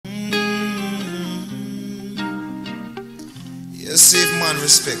You see if man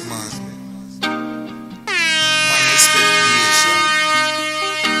respect man. Man respect creation.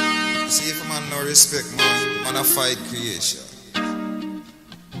 You see if man no respect man, man a fight creation.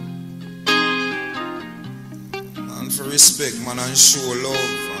 Man for respect man and show love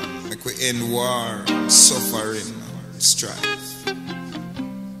and make we end war, suffering, strife.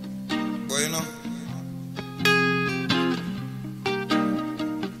 But you know,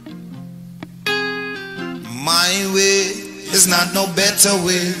 my way is not no better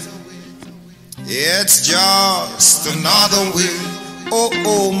way. It's just another way.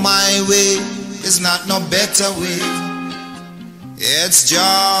 Oh, my way is not no better way. It's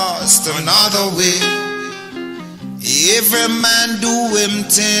just another way. Every man do him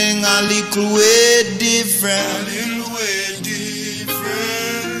thing a little way different.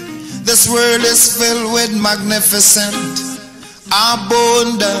 This world is filled with magnificent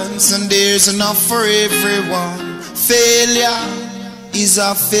abundance, and there's enough for everyone. Failure is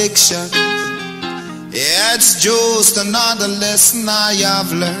a fiction. It's just another lesson I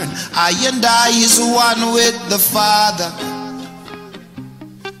have learned. I and I is one with the Father,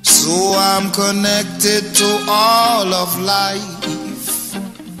 so I'm connected to all of life,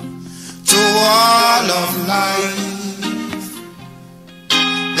 to all of life.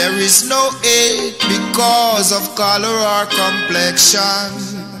 There is no hate because of color or complexion.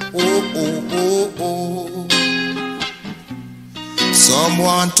 Oh. Some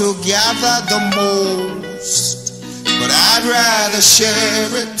want to gather the most, but I'd rather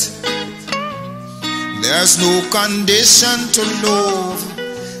share it. There's no condition to love,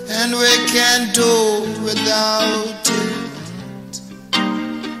 and we can't do without it.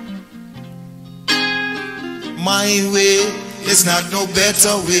 My way is not no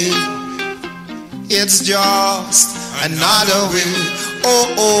better way. It's just another way.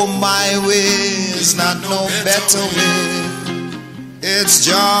 Oh, my way is not no better way. It's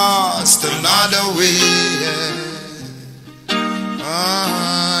just another way. Yeah.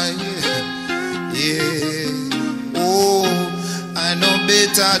 Oh, I know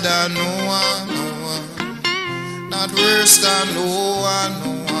better than no one. Not worse than no one.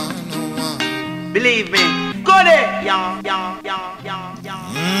 Believe me. Go there. Yeah.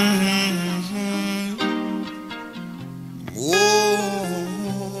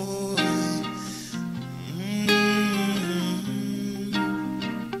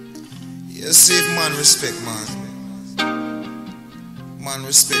 You see if man respect man. Man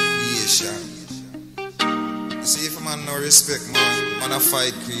respect creation. You see if man no respect man, man a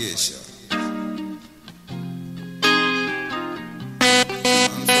fight creation. Man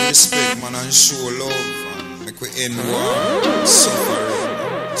for respect man and show love and make we end war,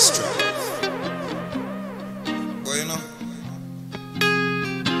 suffering, strife. But you know,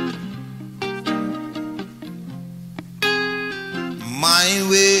 my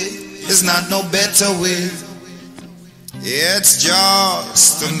way is not no better way. It's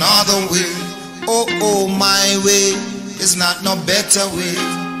just another way. Oh, my way is not no better way.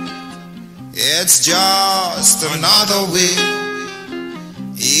 It's just another way.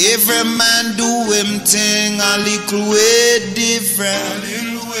 Every man do him thing a little way different.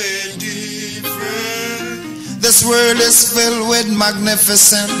 This world is filled with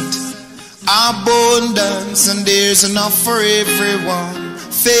magnificent abundance, and there's enough for everyone.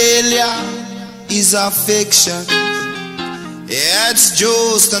 Failure is a fiction. It's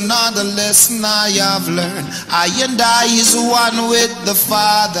just another lesson I have learned. I and I is one with the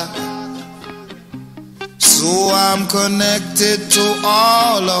Father, so I'm connected to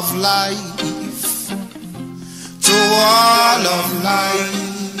all of life, to all of life.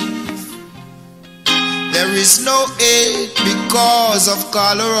 There is no hate because of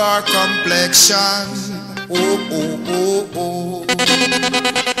color or complexion. Oh.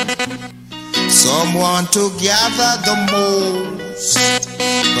 Some want to gather the most,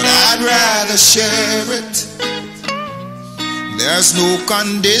 but I'd rather share it. There's no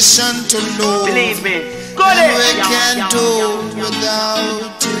condition to love. Believe me. Go and there. we can't do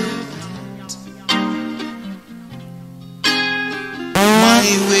without it. My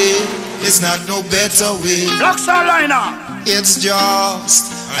way is not no better way. StarLiner. It's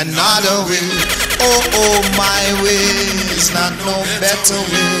just another way. Oh, my way is not no better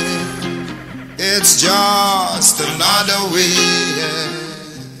way. It's just another way.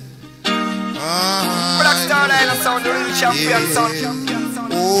 StarLiner sound, the real champion sound.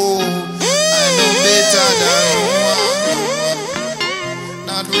 Oh, I know better than no one.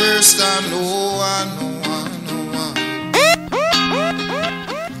 Not worse than no one.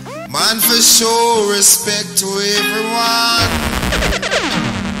 Man for show respect to everyone.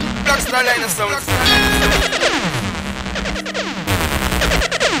 StarLiner sound.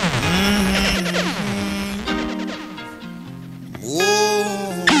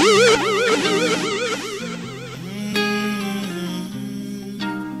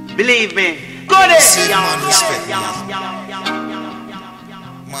 Believe me. Go there. See, man respect,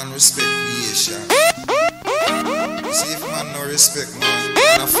 man respect creation. See if man no respect, man,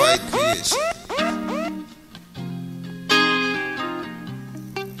 man a fight creation.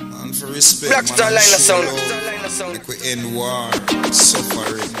 Man for respect, Black man StarLiner show sound. love. Like we end war,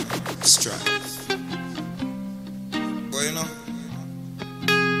 suffering, strife. But you know,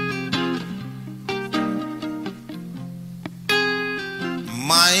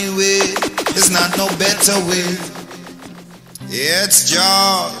 my way is not no better way. It's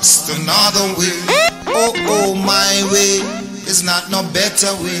just another way. Oh, my way is not no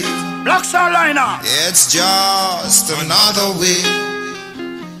better way. Black StarLiner. It's just another way.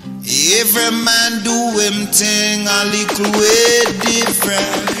 Every man do him thing a little way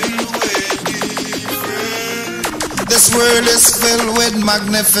different. This world is filled with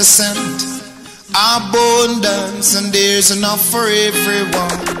magnificent abundance, and there's enough for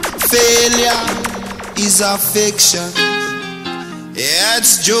everyone. Failure is a fiction.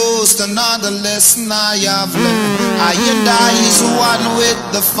 It's just another lesson I have learned. I and I is one with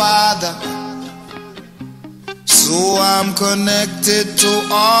the Father, so I'm connected to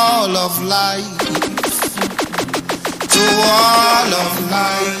all of life, to all of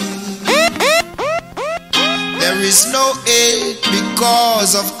life. There is no hate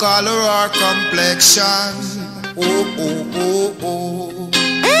because of color or complexion.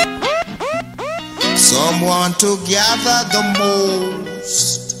 Some want to gather the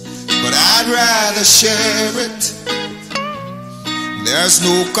most, but I'd rather share it. There's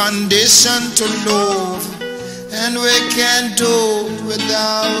no condition to love, and we can't do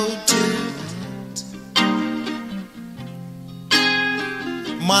without it.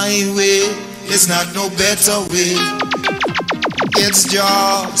 My way is not no better way. It's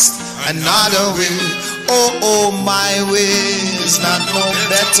just another way. Oh, my way is not no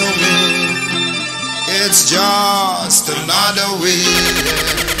better way. It's just another way.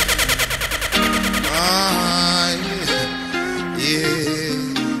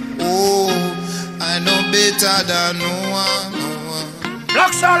 Yeah. Oh, I know better than no one.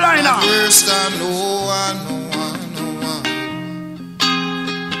 Black StarLiner. Worse than no one.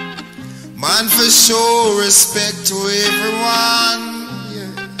 Man for show respect to everyone.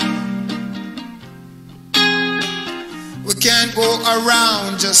 Yeah. We can't go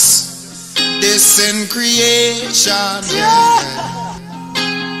around just dissing creation. Yeah.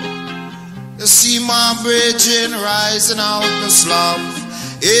 You see my brethren rising out the slum.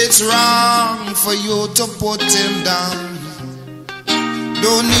 It's wrong for you to put him down.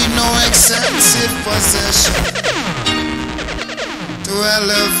 Don't need no expensive possession to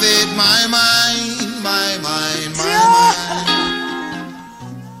elevate my mind, my mind.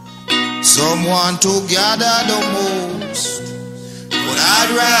 Some want to gather the most, but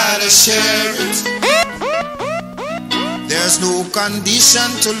I'd rather share it. There's no condition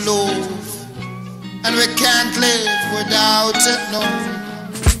to love, and we can't live without it, no.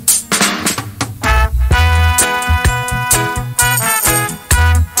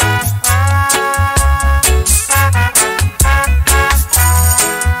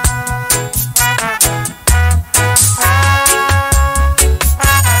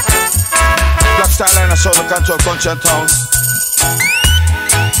 StarLiner sound the control country and town.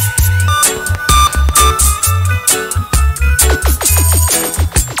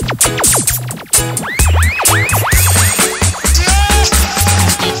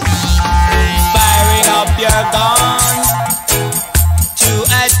 Firing up your guns to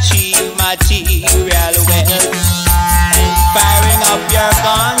achieve material wealth. Firing up your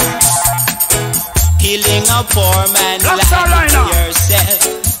guns, killing a poor man like yourself.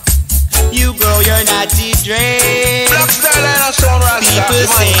 You grow your natty dread. Black StarLiner sound Rasta. People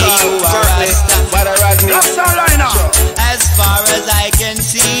say you are Rasta. Black StarLiner. As far as I can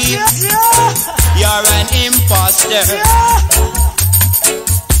see, you're an imposter.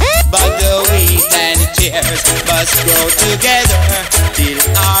 But the wheat and tares must grow together till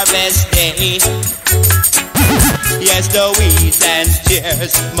harvest day. Yes, the wheat and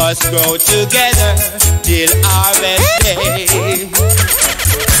tares must grow together till harvest day.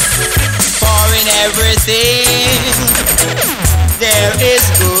 For in everything there is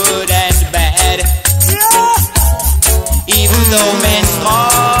good and bad. Even though men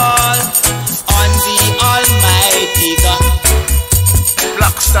call on the Almighty God,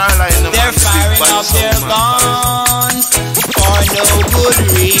 Black StarLiner. they're firing up their guns for no good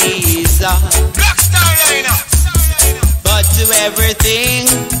reason. Black StarLiner. But to everything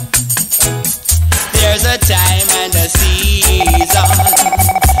there's a time and a season.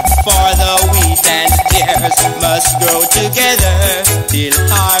 For the wheat and tares must grow together till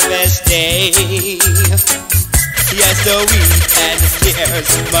harvest. harvest day. Yes, the wheat and the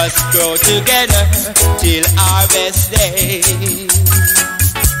tares must grow together till harvest day.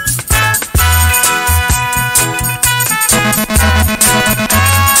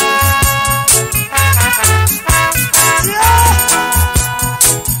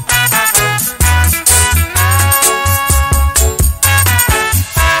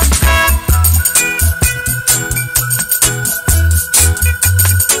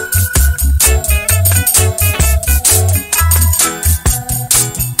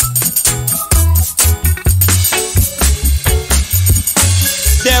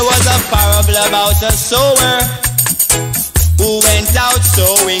 There was a parable about a sower who went out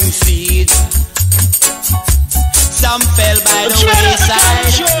sowing seeds. Some fell by the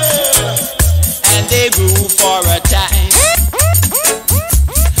wayside and they grew for a time.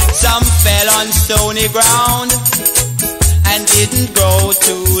 Some fell on stony ground and didn't grow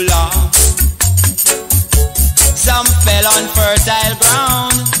too long. Some fell on fertile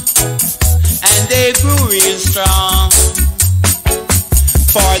ground and they grew real strong.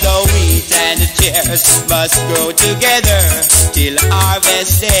 For the wheat and the tares must grow together till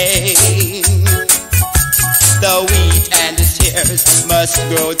harvest day. The wheat and the tares must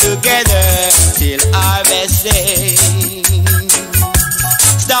grow together till harvest day.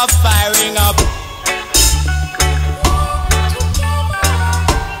 Stop firing up.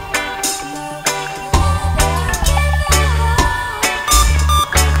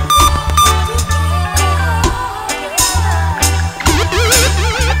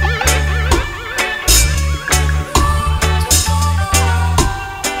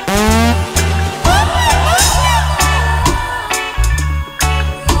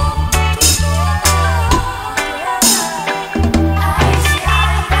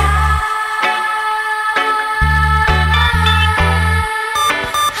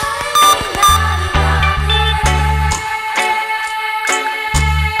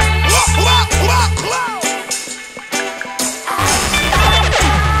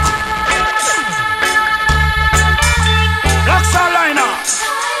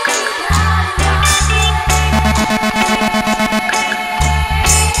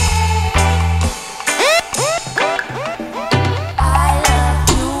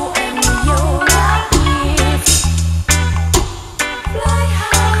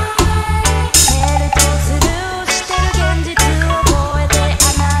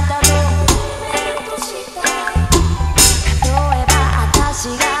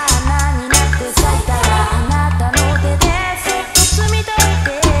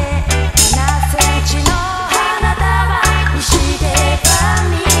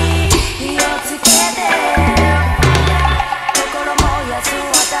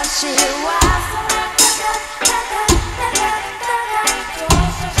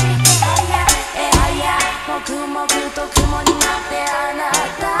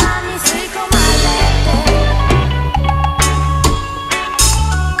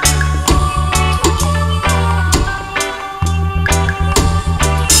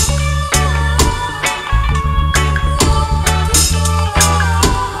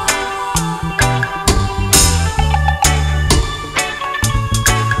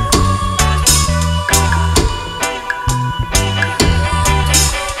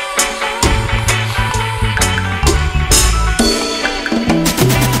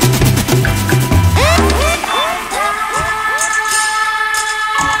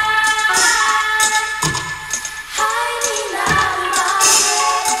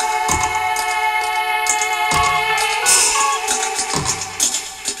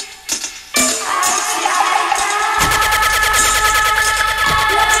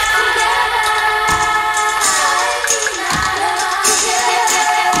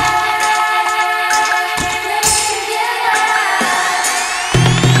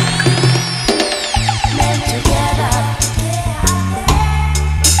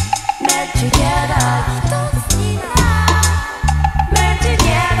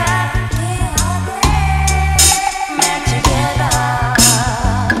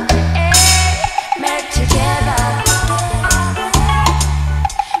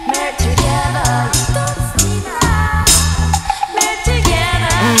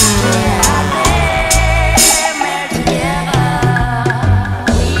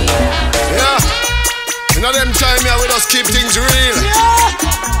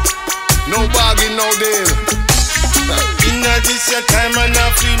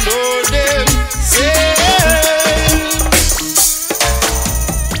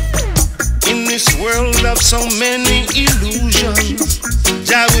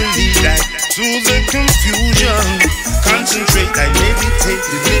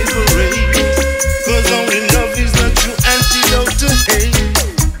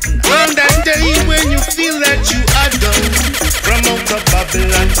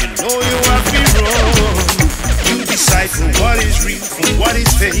 what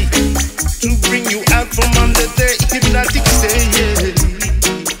is fake, to bring you out from under the hypnotic state.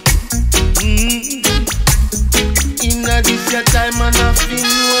 In this your time and I feel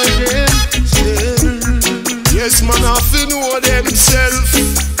know themself. Yes, man, I feel know themself.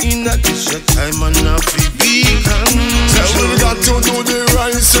 In this your time and I feel beacon. Tell me that to do the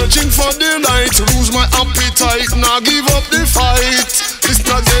right, searching for the light. Lose my appetite, now give up the fight. It's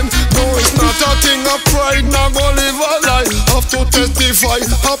not then, no, it's not a thing of pride. Now go live a life, have to testify.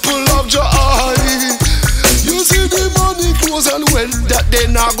 Apple of your eye. You see the money, clothes and wealth that they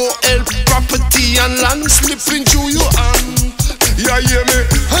now go help. Property and land slipping through your hand. Yeah, hear me?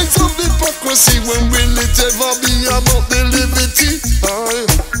 Hands of hypocrisy, when will it ever be about the liberty?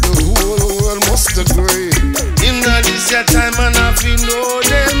 The whole world must agree. In this your time and I feel know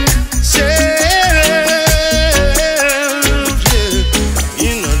themselves. Yeah.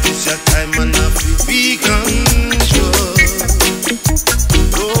 In this your time and I feel be control.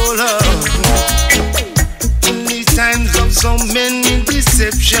 Oh Lord. In these times of so many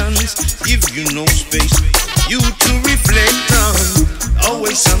deceptions, give you no space, you to reflect on.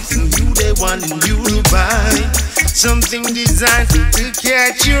 Always something new they want you to buy, something designed to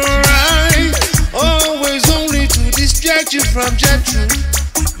catch your eye. Always only to distract you from your truth.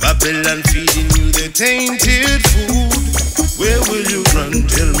 Babylon feeding you the tainted food. Where will you run?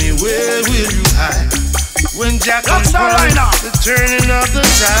 Tell me, where will you hide? When Jack comes calling, the turning of the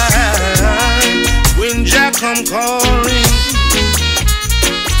tide. When Jack come calling,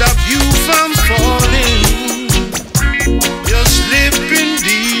 stop you from falling. You're slipping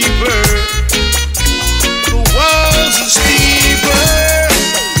deeper, the walls are steeper.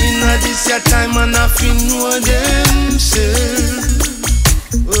 In this your time and I feel know themselves.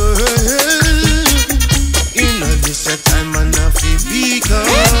 In this your time and I feel be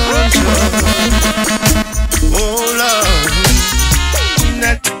control. Oh Lord. In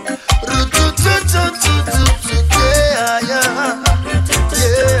that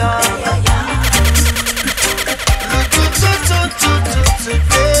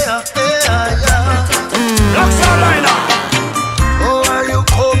Oh, are you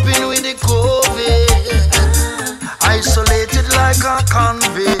coping with the COVID? Isolated like a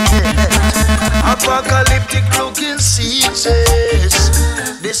convict. Apocalyptic looking seasons.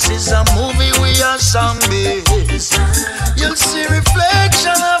 This is a movie, we are zombies. You'll see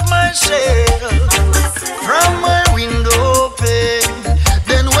reflection of myself from my window pane.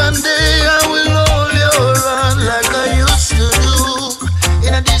 Then one day I will hold your hand like I used to do.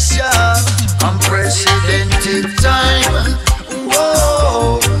 In this year, unprecedented time.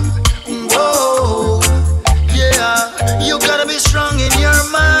 Whoa, whoa, yeah. You gotta be strong in your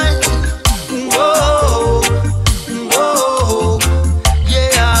mind. Whoa, whoa,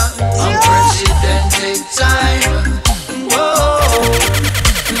 yeah. Unprecedented time. Whoa,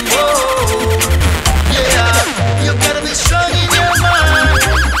 whoa, yeah. You gotta be strong in your mind.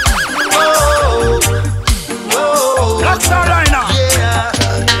 Whoa, whoa, StarLiner. Yeah.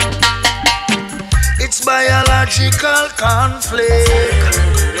 It's biological conflict,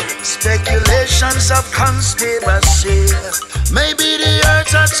 speculations of conspiracy. Maybe the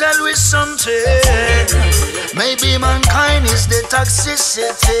earth will tell we something. Maybe mankind is the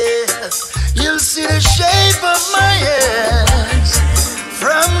toxicity. You'll see the shape of my hands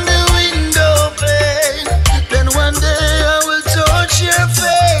from the window pane. Then one day I will touch your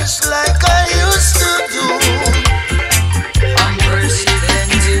face like I used to do.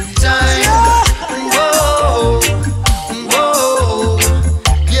 Unprecedented time. Whoa, whoa,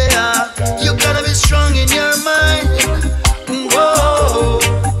 yeah. You gotta be strong in your mind. Whoa,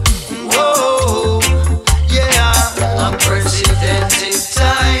 whoa, yeah. Unprecedented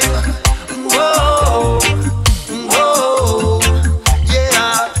time. Whoa, whoa,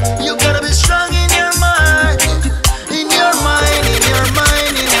 yeah. You gotta be strong in your mind. In your mind, in your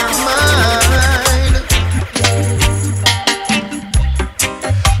mind, in your mind.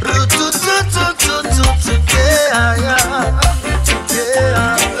 Yeah, yeah, yeah.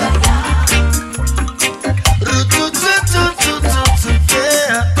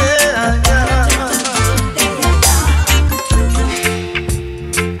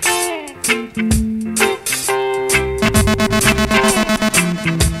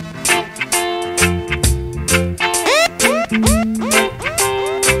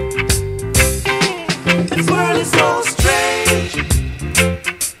 This world is so strange.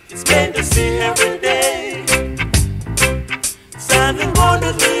 It's meant to see every day. Standing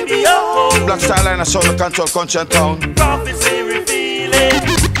wonderfully beyond. Black StarLiner, sound control, conscious town. Prophecy revealing.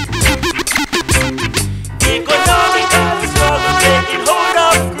 Economical struggle taking hold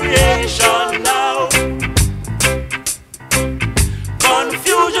of creation now.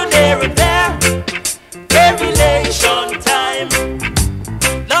 confusion here and there. Revelation time.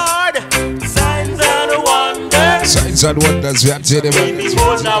 Lord, signs and wonders. Signs and wonders, we are telling them.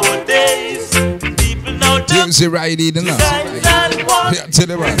 Behold nowadays, people now Tuesday riding enough. signs and wonders. We are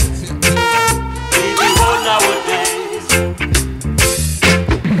telling them. Behold nowadays,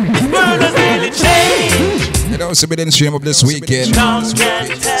 the world has really changed. You know, so we didn't stream up this weekend.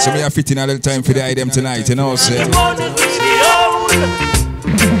 So we are fitting a little time for the item tonight, you know, so.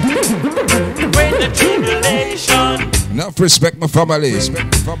 Enough respect my family.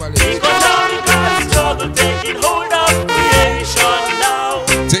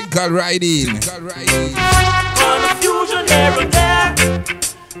 Think I'll ride in. Confusion here and there.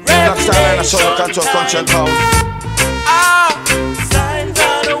 StarLiner, Soul Control, Conscious Town. Signs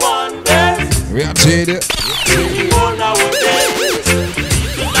and wonders. We are telling you. Behold nowadays,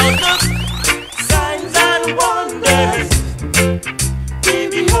 signs and wonders.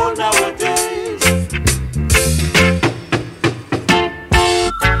 Behold nowadays.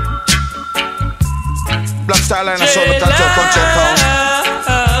 Black StarLiner, Soul Control, Conscious Town.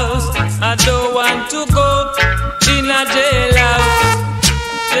 I don't want to go in a jailhouse.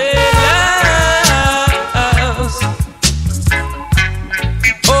 Jailhouse.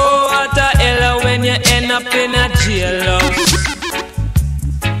 Oh, what a hell when you end up in a jailhouse.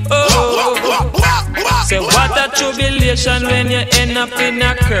 Oh, say what a tribulation when you end up in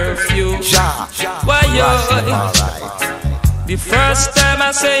a curfew. Why yo? The first time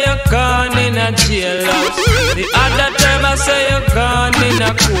I say you're gone in a jailhouse. The other time I say you're gone in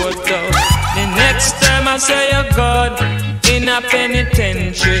a courthouse. The next time I say you're gone in a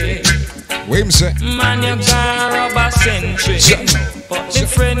penitentiary. Wait, say. Man, you got rob a century. But the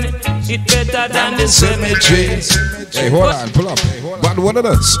friend, it better than the cemetery. Hey, hold on, pull up. But what are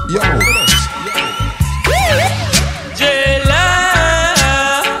those? Yo.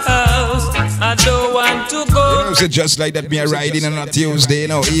 Jailhouse, I don't want to go. You know, so just like that, me a riding on a Tuesday, you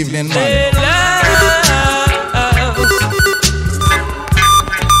know, evening, man.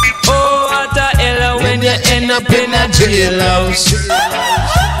 Oh, what a hell when you end up in a jailhouse.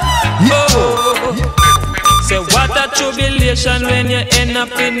 Oh, say what a tribulation when you end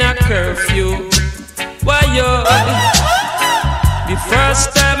up in a curfew. Why yo? The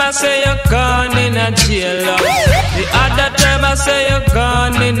first time I say you're gone in a jailhouse. The other time I say you're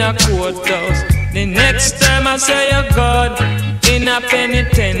gone in a courthouse. The next time I say you're gone in a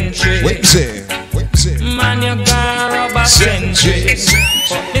penitentiary. Wait, say. Man, you got rob a century.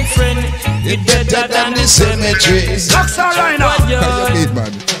 But the friend, it better than the cemetery. StarLiner. Why yo? How you beat,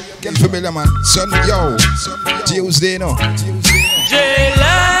 man? Get familiar, man. Son, yo. Tuesday, no.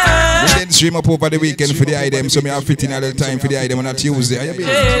 Jailhouse. We didn't stream up over the weekend for the item, so me have fitting a little time for the item on a Tuesday. How you been?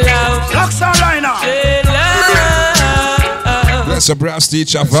 StarLiner. Bless a brass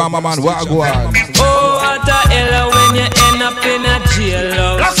teacher, farmer man, wagwan. Oh, what a hell when you end up in a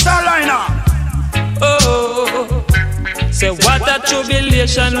jailhouse. StarLiner. Oh, say what a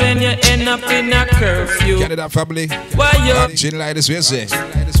tribulation when you end up in a curfew. Canada family. Why you? Chin like this, we say. The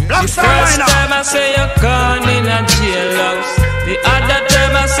first time I say you're gone in a jailhouse. The other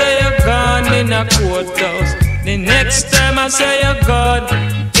time I say you're gone in a courthouse. The next time I say you're gone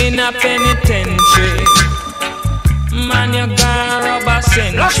in a penitentiary. Man, you got rob a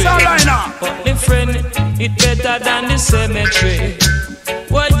century. But the friend, it better than the cemetery.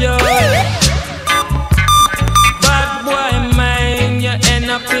 What yo? Bad boy mine, you end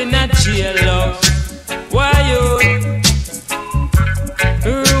up in a jailhouse. Why you?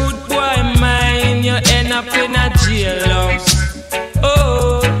 Rude boy mine, you end up in a jailhouse.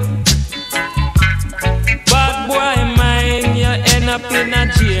 Oh, bad boy mine, you end up in a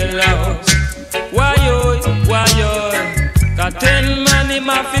jailhouse. Why yo? Why yo? Got 10 man him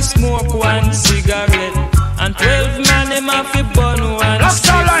have to smoke one cigarette, and 12 man him have to burn one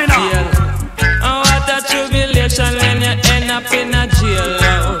cigarette. And what a tribulation when you end up in a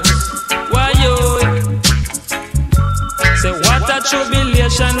jailhouse. Why yo? Say what a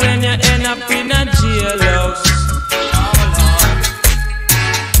tribulation when you end up in a jailhouse.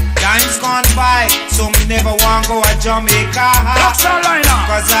 Time's gone by, so me never want go to Jamaica.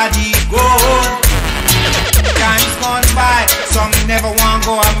 Cause I the gold. Time's gone by, so me never want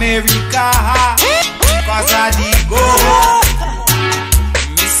go America. Cause I the gold.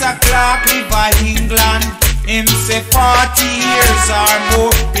 Mr. Clark live in England. Him say 40 years or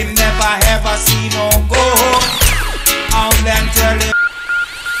more, him never ever see no gold. I'll then tell him.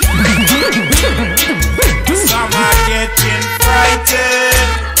 Some are getting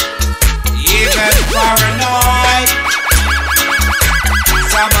frightened, even paranoid.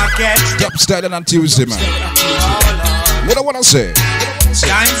 Some are getting Top starting on Tuesday, man. What I wanna say?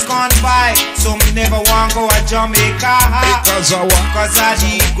 Times gone by, so me never want go to Jamaica. Because of what? Cause of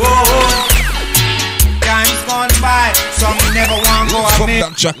the gold. Times gone by, so me never want go to Fuck Jamaica.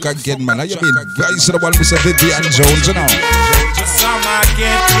 that track again, man. You been guys to the one with Vivian Jones, you know. Some are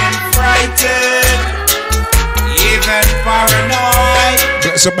getting frightened, even paranoid.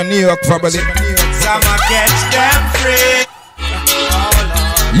 Bless up my New York family. Some are catch them free.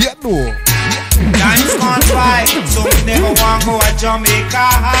 Yeah, no. Times gone by, so me never want go to Jamaica.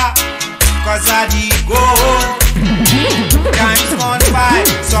 Cause of the gold. Times gone by,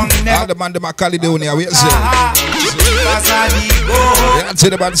 so me never. All the man, the Macaulay down here, wait, say. Cause of the gold. Yeah, to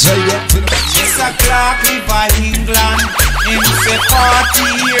the bad side, yeah. Mr. Clark live in England. Him say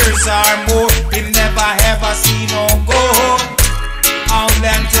 40 years or more. Him never ever see no gold. On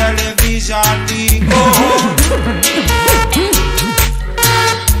them television, the gold.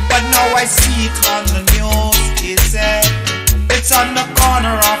 But now I see it on the news. He said it's on the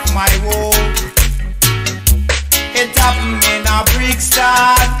corner of my wall. It happened in a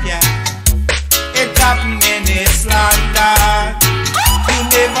Brixton, yeah. It happened in East London. You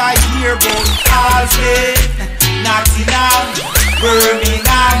never hear about Alfred, Nottingham,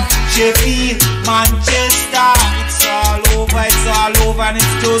 Birmingham, Sheffield, Manchester. It's all over, and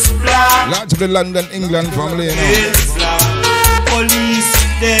it's just black. Lots of the London, England family, you know. It's black. Police,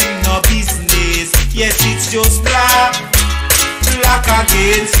 them no business. Yes, it's just black. Black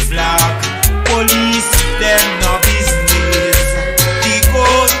against black. Police, them no business.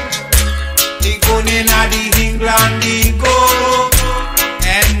 The gun in the England, the gun.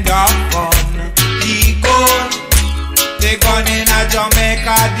 End of fun. The gun in a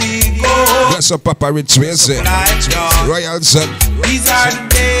Jamaica, the gun. Bless up Papa Rich, we say. Royal son. These are the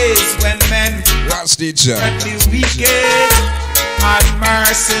days when men Last teacher. the wicked and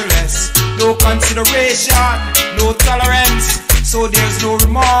merciless. No consideration, no tolerance. So there's no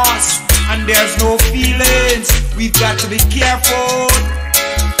remorse and there's no feelings. We've got to be careful,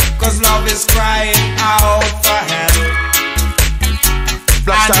 cause love is crying out for help.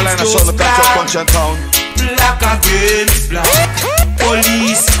 Black StarLiner, son of Control Punch and Town. Black against black.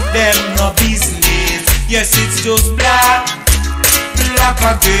 Police, them no business. Yes, it's just black. Black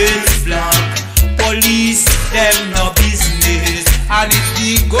against black. Police, them no business. And it's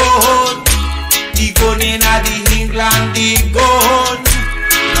the gun. The gun in the England, the gun.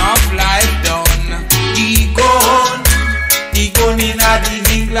 Enough life done. The gun. The gun in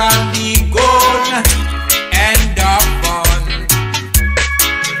the England, the gun. End of fun.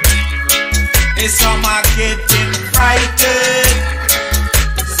 Some are getting frightened.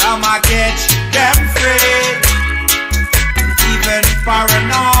 Some are catch them free. Even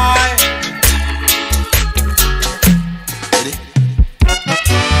paranoid.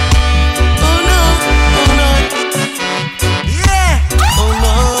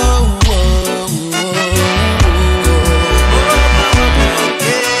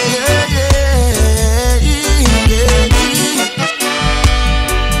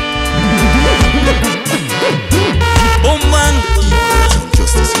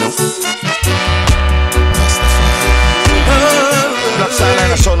 Black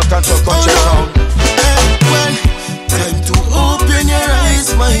StarLiner, son of Control Punch and Town. Well, time to open your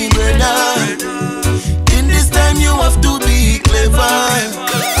eyes, my brother. In this time you have to be clever.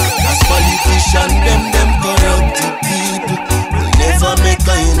 As politicians, them corrupted people will never make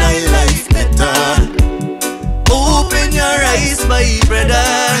a life better. Open your eyes, my brother.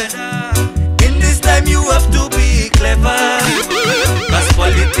 In this time you have to be clever. As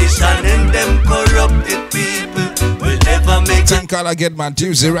politicians and them corrupted people will never make a Thank all again, man.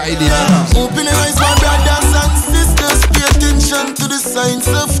 Tuesday riding. Open your eyes, my brothers and sisters. Pay attention to the signs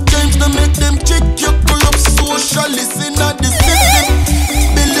of change. To make them check your corrupt socialists in the system.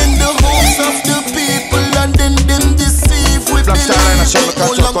 Building the homes of the people and then them deceive. We Black believe StarLiner, son of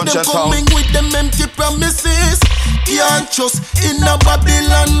all Control of Punch them and Town. coming with them empty promises. Can't trust in a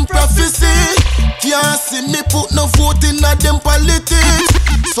Babylon prophecy. Can't see me put no vote in a them politics.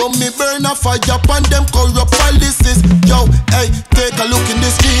 So me burn a fire upon them corrupt policies. Yo, hey, take a look in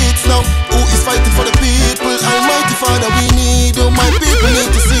the streets now. Who is fighting for the people? Almighty Father, we need you. My people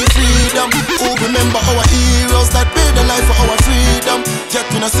need to see freedom. Who remember our heroes that paid their life for our freedom? Yet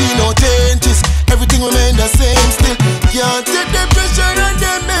we not see no changes. Everything remain the same still. Can't take the pressure and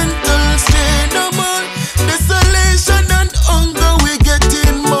the mental strain no more. Desolation and hunger we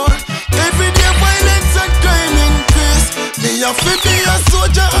getting more. Every day violence and crime increase. Me have to be a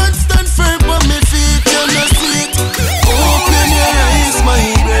soldier and stand firm on me feet. You know see it. Open your eyes, my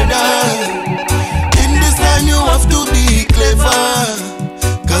brother. In this time you have to be clever.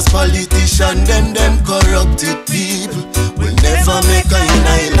 Cause politicians them corrupted people will never never make a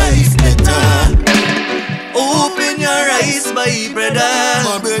life better. Open your eyes, my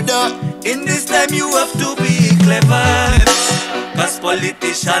brother. In this time you have to be clever. Cause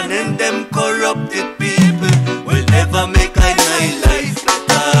politicians and them corrupted people will never make a life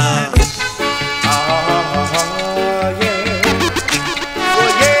better.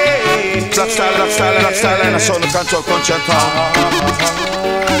 Black StarLiner, sound control, country and town.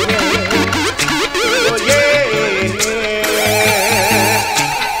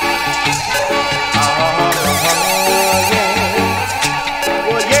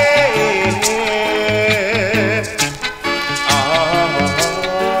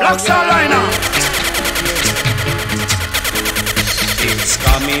 Black StarLiner. It's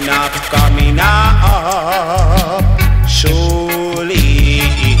coming up, surely.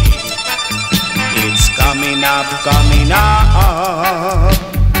 It's coming up,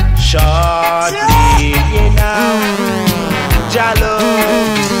 shortly, you know. Jalo.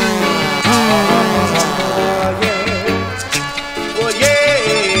 Oh yeah.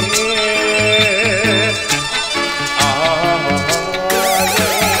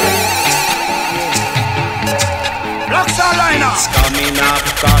 Black StarLiner. It's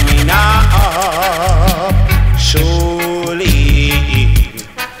coming up, surely.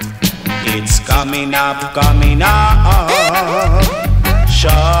 It's coming up,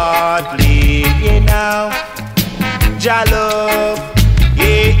 shortly, you know. Jalo,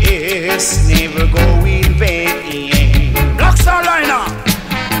 yes, never go in vain. Black StarLiner.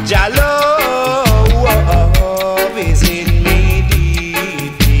 Jalo, visit me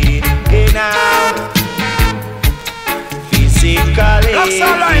deeply, you know. Physically, Black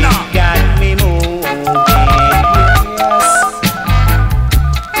StarLiner. got me moving, yes.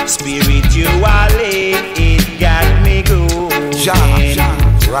 Spiritually, it got me going.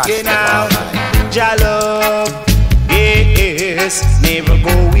 You know, Jalo, yes, never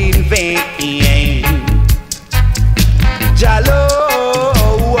go in vain. Jalo,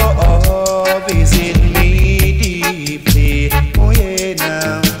 visit me deeply. Oh yeah,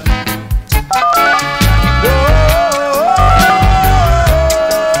 now.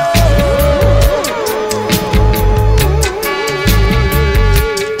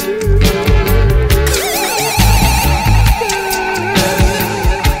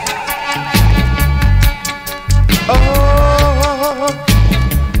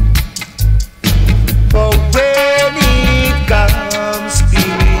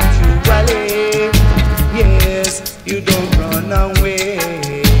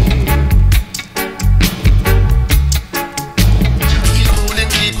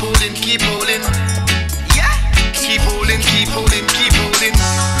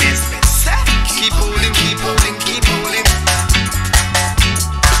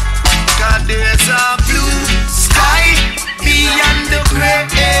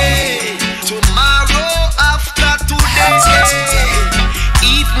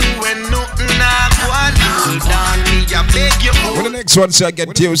 Next one, so I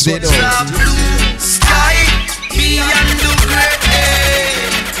get Tuesday though. Sky beyond the gray.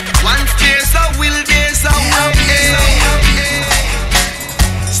 Once there's a will, there's a way.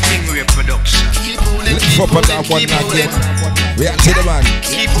 Stingray production. Lift up on that one again. We are to the man.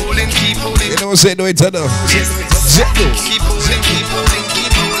 Keep holding, keep holding. You know, say no each other. Keep holding, keep holding,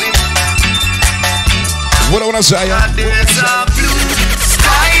 keep holding. What I wanna say? There's a blue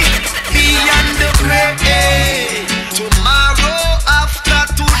sky beyond the gray. Tomorrow after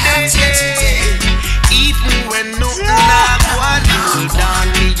today, even when nothing like one, hold on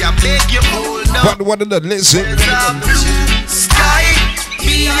me, I beg you hold on. But what did I listen? There's a blue sky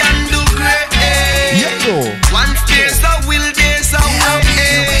beyond the gray. Yeah, once there's a will, there's a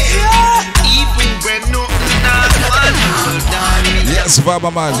way. Even when nothing like one, hold on me. Yes, Baba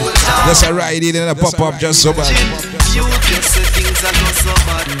man. Just a ride in and a pop up just so bad. You just say things are not so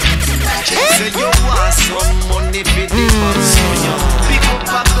bad. Just say you want some money for the box, so you pick up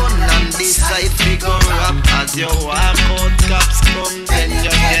a gun and decide to go rap. As you walk out, cops come, then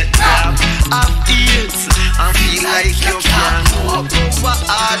you get grabbed. Have heels and feel like you can't walk over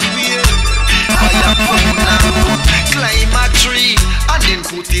hard wheel. Fire come now, climb a tree and then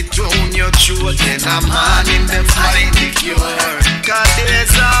put it round your throat. Then a man in them find the cure. Cause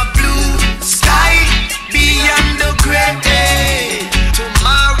there's a blue sky beyond the gray.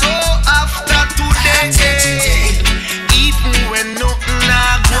 Tomorrow after today, even when nothing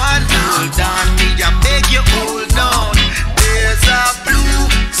like one, hold on me, I beg you hold on. There's a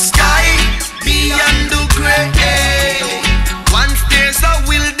blue sky beyond the gray. Once there's a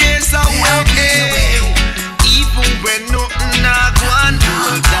will, there's a way. Even when nothing like one,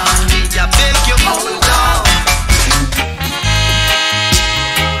 hold on me, I beg you hold on.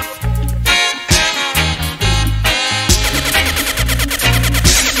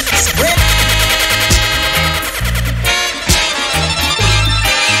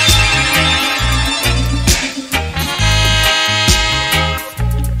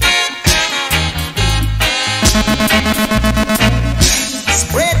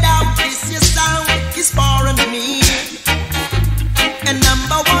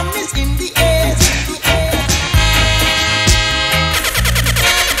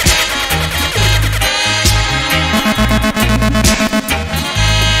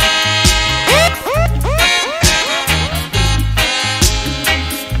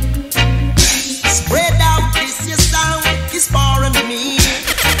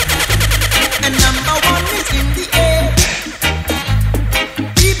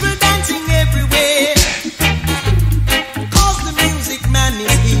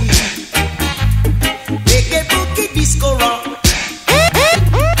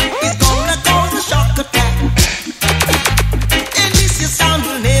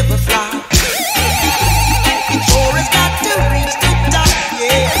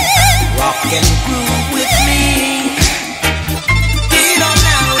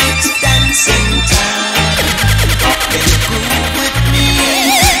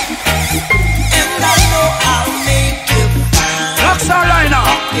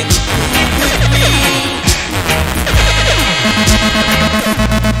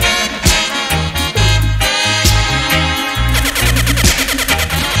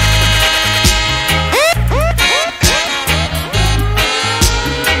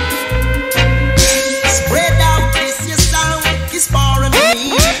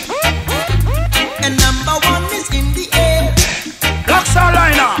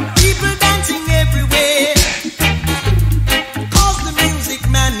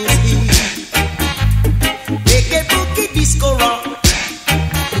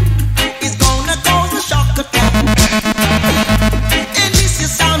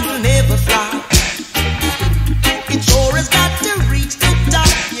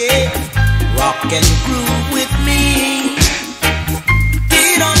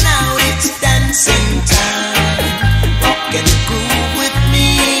 dancing time. Rock and groove with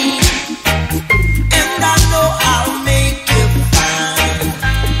me, and I know I'll make you fine.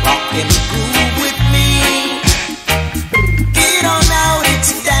 Rock and groove with me, get on out,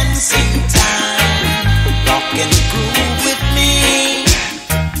 it's dancing time. Rock and groove with me,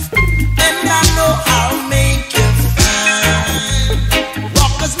 and I know I'll make you fine.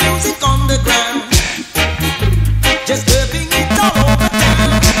 Rockers music on the ground, just rubbing it all over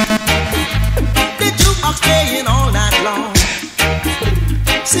town. The jukebox playing all night long,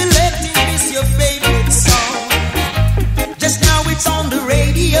 selecting this your favorite song. Just now it's on the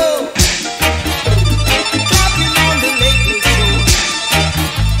radio, clapping on the late late show.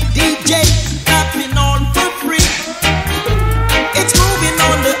 DJ clapping on for free, it's moving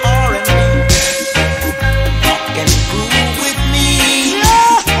on the R&B. Rock and groove with me,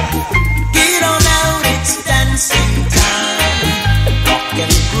 get on out, it's dancing time. Rock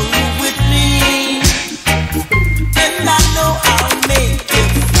and groove with me, and I know I'll make you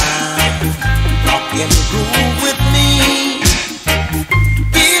fine. Rock and groove with me,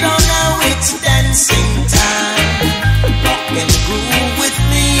 get on now, it's dancing time. Rock and groove with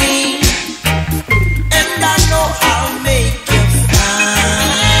me, and I know I'll make you fine.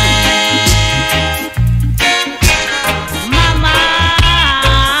 Mama,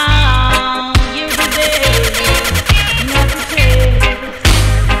 you the baby, never take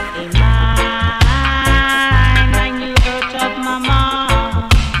in mine when you hurt up mama.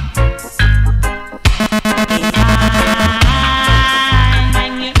 In mine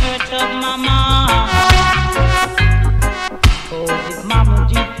when you hurt up mama. 'Cause if mama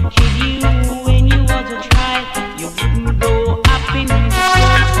did kill you when you was a child, you wouldn't go up in the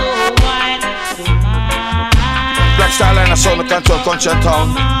world so wide. So mine. Black StarLiner sound the control Country Town.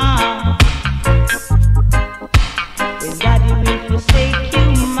 When daddy will forsake you,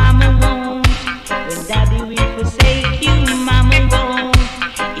 mama won't. When daddy will forsake you, mama won't.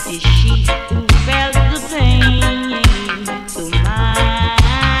 It is she who felt the pain. So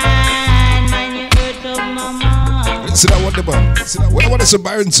mine when you hurt of mama. Listen to what the man. What is the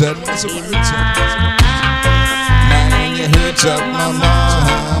Byron said? What is the Byron said? Man, you hurt up my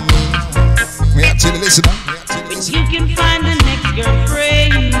mom. Me actually listen up. When you can find the next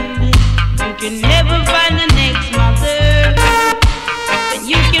girlfriend, you can never find the next mother. When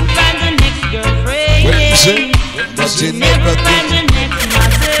you can find the next girlfriend, What did you say? But you never find the next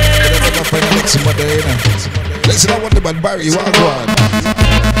mother. never find the next mother, you know. Listen to what the man Barry, you want to go on.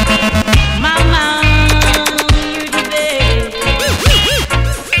 Mama, you're the baby.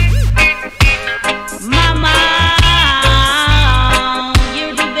 Mama,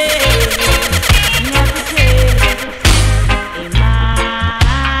 you're the baby. Never take in mine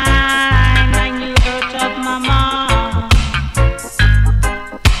when you hurt up mama.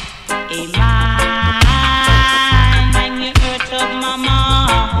 In mine when you hurt up mama.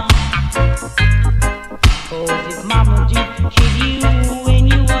 'Cause if mama did kill you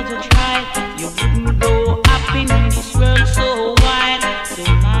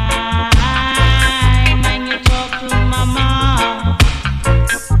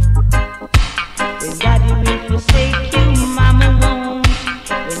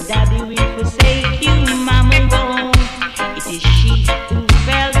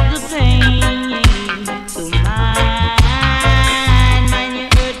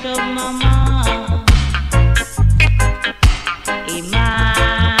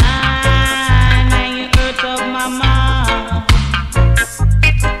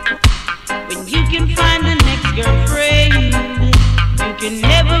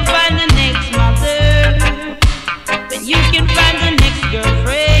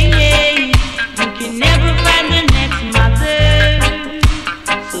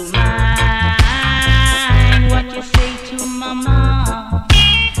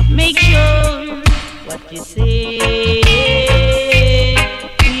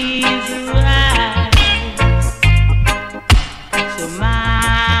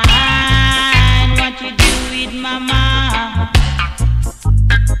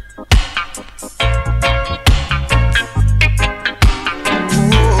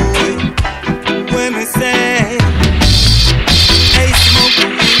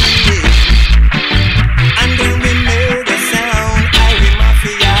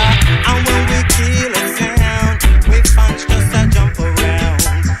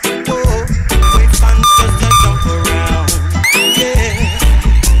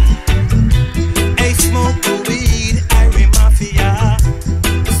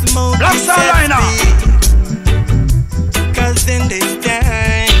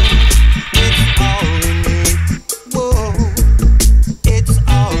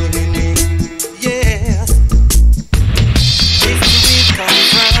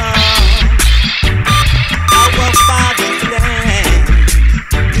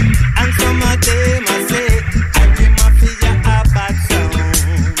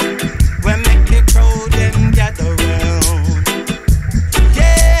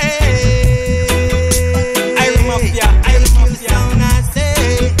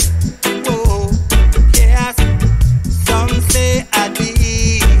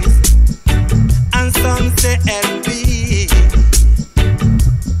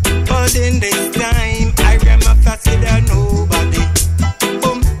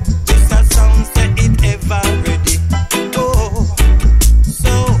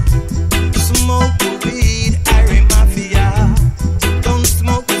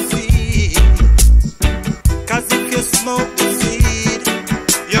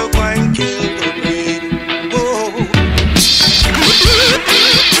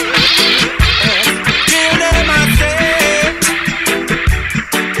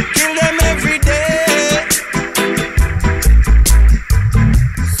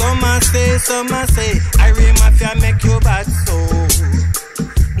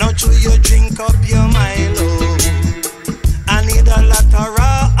up your Milo. I need a lot of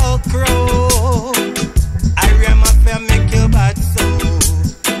raw okra. I ram up and make you bad so.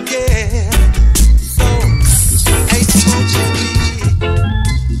 Yeah. So I smoke you.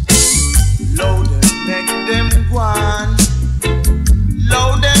 Load and make them go on.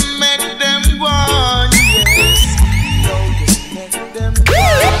 Load and make them go on. Yes. Load and make them go on.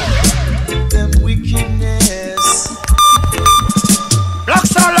 Them wickedness. Black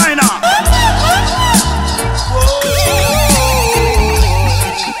StarLiner.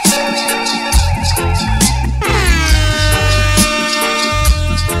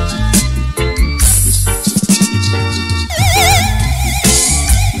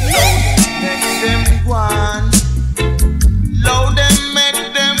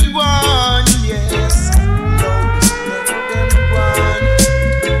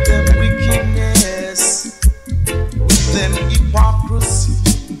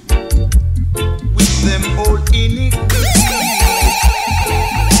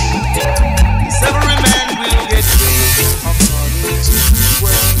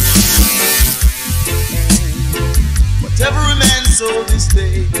 Every man sow this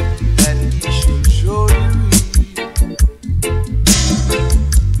day, and he shall surely reap.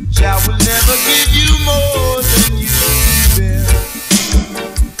 Jah will never give you more than you bear.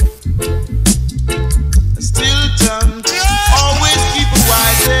 Still tongue, always keep a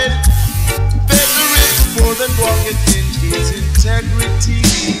wise head. Better is before than walketh in his integrity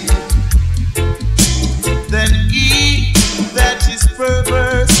than he that is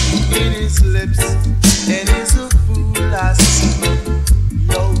perverse in his lips and is a fool I see.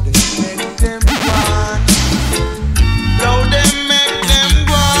 Load and make them run. Load and make them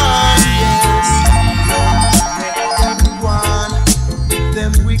run. Yes. Load and make them run.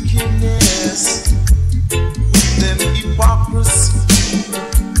 Them wickedness, with them hypocrisy,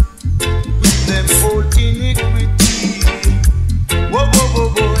 with them old iniquity. Whoa, whoa, whoa,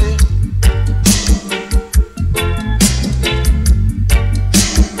 boy.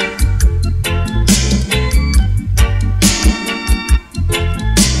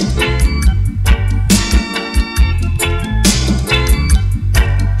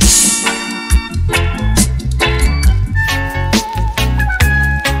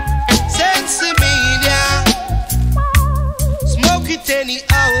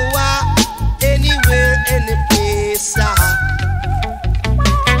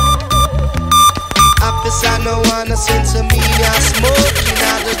 Sense of media smoking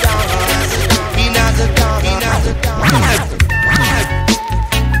out the dance, in out the dance, in out the dance.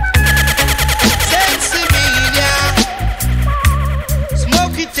 Sense of media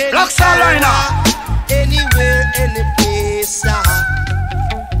smoking ten Black StarLiner. Anywhere, any place. After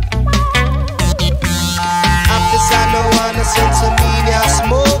I no wanna sense of media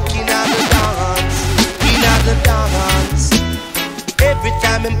smoking out the dance, in out the dance. Every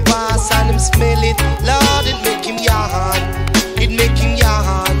time him pass and him smell it, Lord, it make him yawn. It make him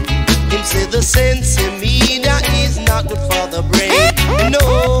yawn. Him say the sense in media is not good for the brain.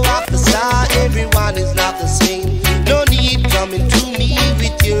 No, officer, everyone is not the same. No need coming to me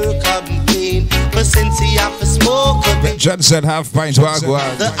with your complaint. But since he have to smoke a bit, John said half pint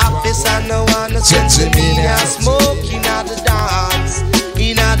wagwan. the officer no wanna sense in media smoking out the dance.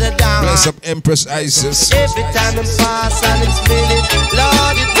 Bless up Empress Isis. Every time him pass and him smell it,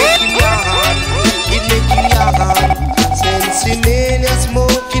 Lord, it make him yawn. It make him yawn. Sensimania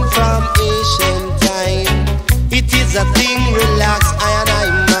smoking from ancient time. It is a thing, relax, I and I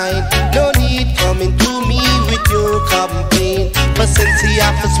mind. No need coming to me with your complaint. But since he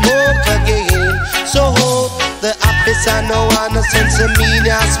have to smoke again, so the officer no wanna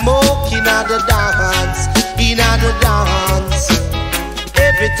sensimania smoking at the dance, in at the dance.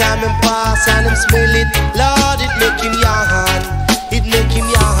 Every time him pass and him smell it, Lord, it make him yawn. It make him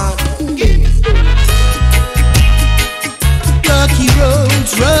yawn.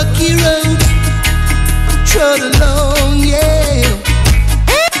 Rocky roads, trod along, yeah.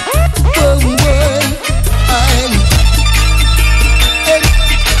 Oh, boy,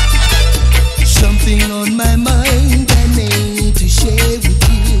 something on my mind I need to share with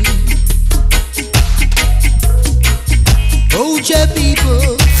you. Hold your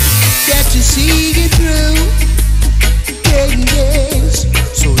people, got to see it through. 10 years,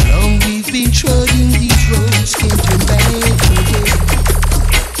 so long we've been trotting these roads, can't turn back again.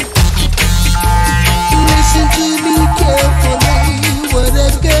 Listen to me carefully, what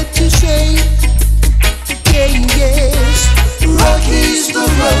I've got to say. 10 years, rocky is the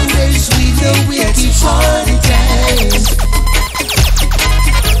road as we know it keeps all the time.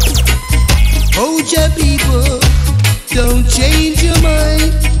 Hold your people, don't change your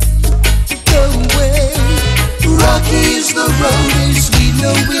mind.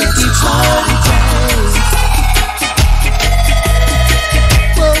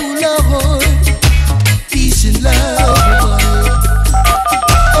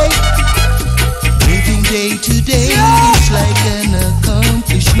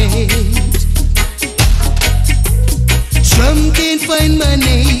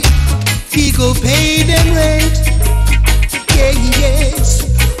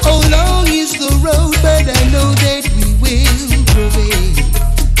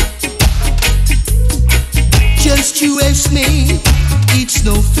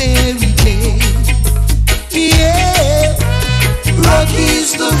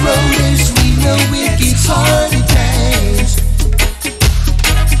 know it's hard at times.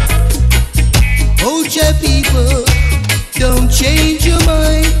 Hold your people, don't change your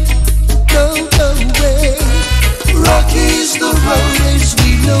mind. No, no way. Rock is the road as we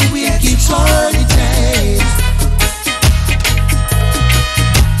know it's hard at times.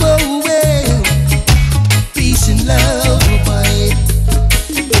 Oh well, peace and love abide.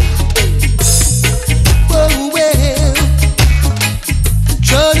 Oh well,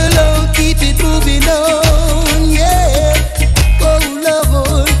 trot along, keep it moving on, yeah. Oh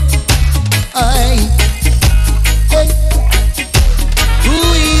Lord, hey, who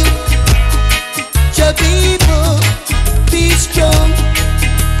will your people be strong?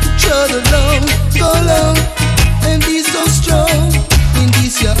 Trot along, go along, and be so strong in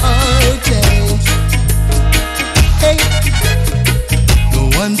this your hard times. Hey, no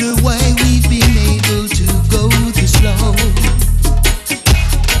wonder why we've been able to go this long.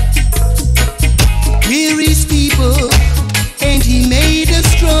 We're his people, and he made us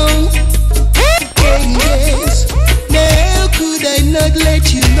strong. Yes, now could I not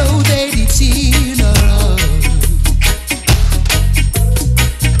let you know that it's in our heart?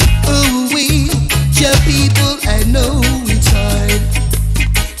 Oh, we, your people, I know it's hard.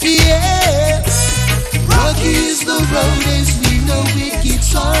 Yeah, rock is the road as we know it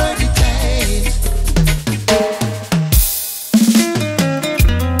gets hard at times.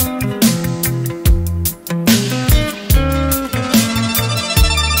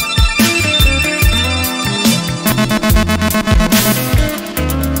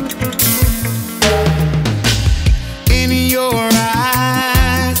 In your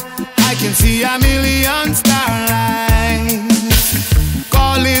eyes, I can see a million starlines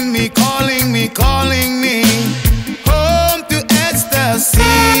calling me, calling me, calling me home to ecstasy.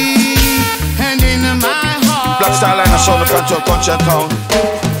 And in my heart, Black StarLiner sound, the control, punch and count.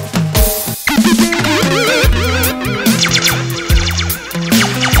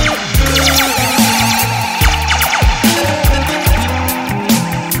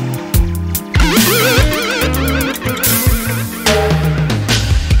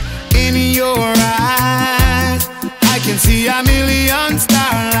 in your eyes, I can see a million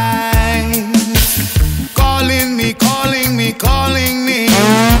starlines calling me, calling me, calling me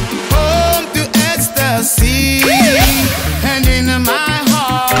home to ecstasy. And in my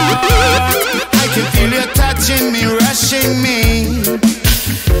heart, I can feel you touching me, rushing me,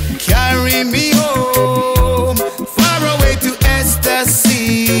 carry me home, far away to ecstasy.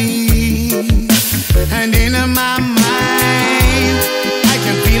 And in my mind, I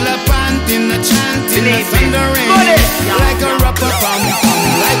can feel a panting, a chanting, a thundering, like a rubber pum pum,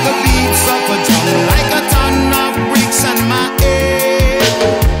 like the beats of a drum, like a ton of bricks on my head.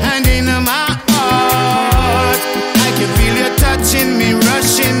 And in my heart, I can feel you touching me,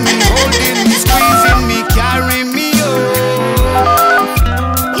 rushing me, holding me, squeezing me, carrying me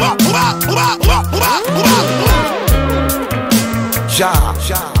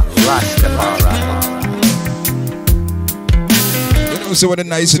So what a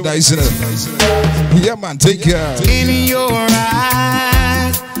nice, yeah, man, take care. in your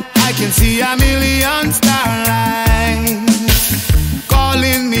eyes, I can see a million starlines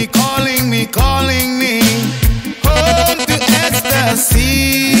calling me, calling me, calling me home to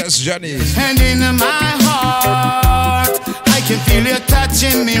ecstasy. Yes, Johnny. And in my heart, I can feel you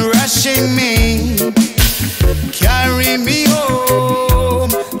touching me, rushing me, carry me home,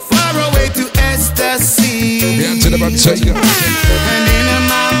 far away to ecstasy. Yeah, to the back, take care. And in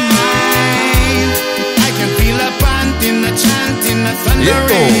my mind, I can feel a panting, a chanting, a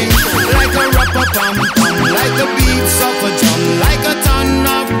thundering, like a rubber pum pum, like the beats of a drum, like a ton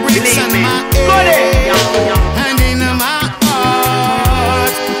of bricks on my head. And in my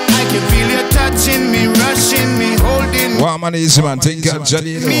heart, I can feel you touching me, rushing me, holding me. Wow, man, easy, man, take care,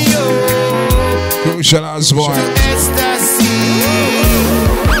 Johnny. Crucial as boy. Ecstasy.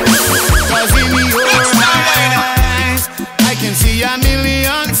 'Cause in your eyes, I can see a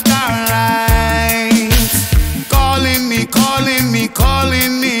million starlines calling me, calling me,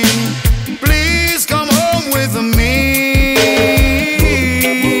 calling me. Please come home with me.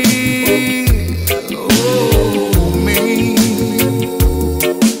 Oh, me.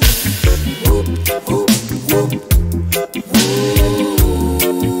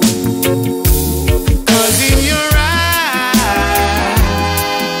 'Cause in your eyes,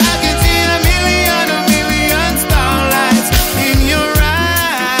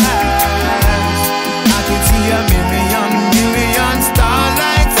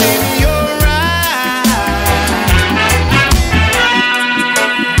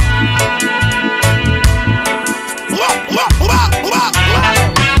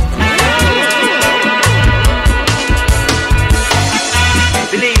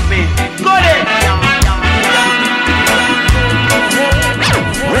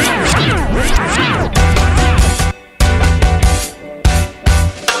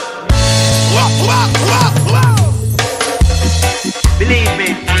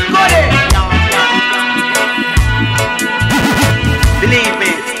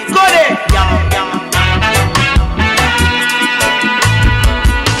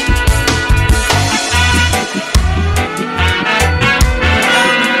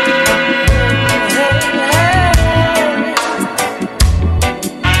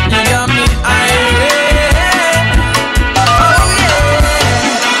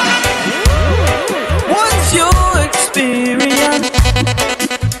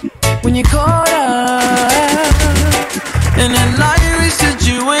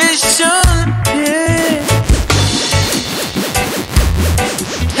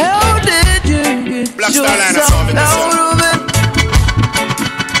 yourself out of it.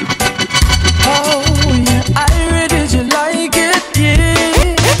 Oh yeah, I read it, you like it,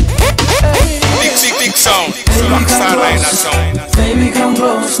 yeah. Big sound. StarLiner sound. Baby, come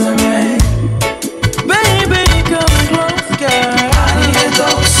close to me. Baby, come close, girl. I need a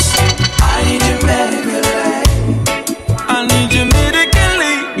dose. I need you medically. I need you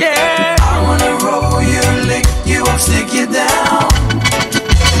medically, yeah. I wanna roll you, lick you up, stick you down.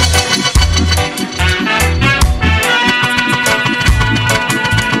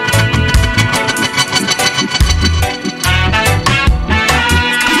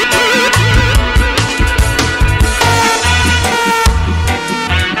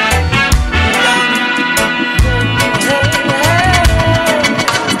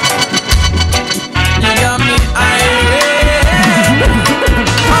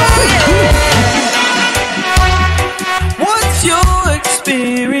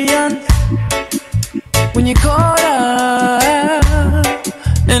 When you caught up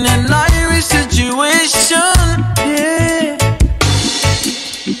in an Irish situation, yeah.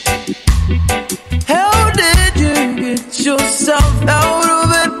 How did you get yourself out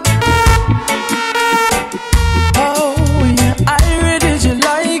of it? Oh yeah, Irish, did you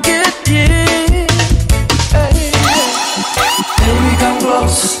like it? Yeah. Hey. Baby, come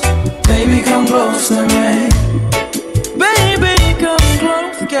close. Baby, come close to me. Baby, come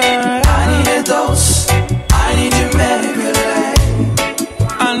close, girl. I need a dose. I need you medically.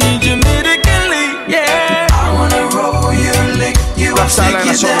 I need you medically, yeah. I wanna roll you, lick you up, stick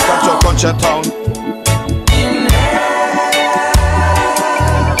you down.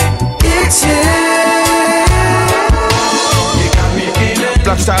 It's here. You got me feeling.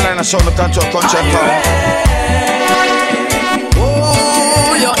 Black StarLiner sound of Tanto Concept Town.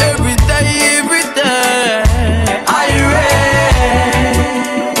 Oh, you're every day, every day. Are you ready?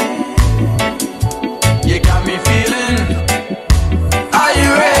 You got me feeling. Are you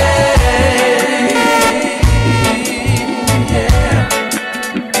ready? Yeah.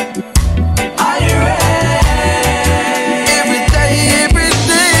 Are you ready? Every day, every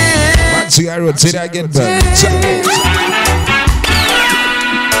day. Man, see, I wrote, say that again, bro.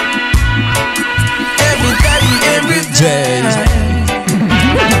 Every day.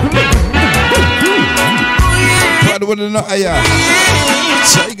 What would it not? Yeah.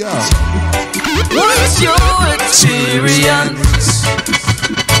 Tiger. What's your experience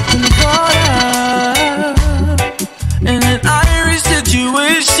when you caught up in an Irish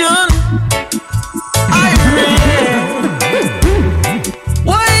situation?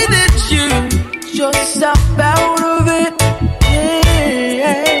 Why did you yourself out of it?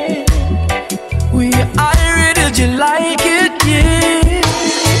 Yeah. We Irish, did you like it? Yeah.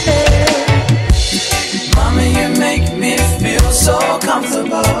 Mama, you make me feel so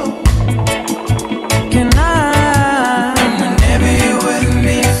comfortable. Can I? And whenever you're with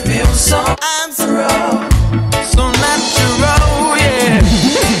me, feel so natural. So natural, yeah.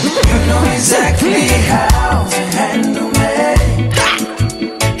 You know exactly how to handle me.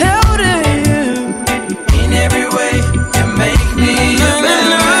 How do you? In every way, you make me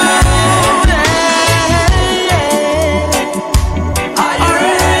better.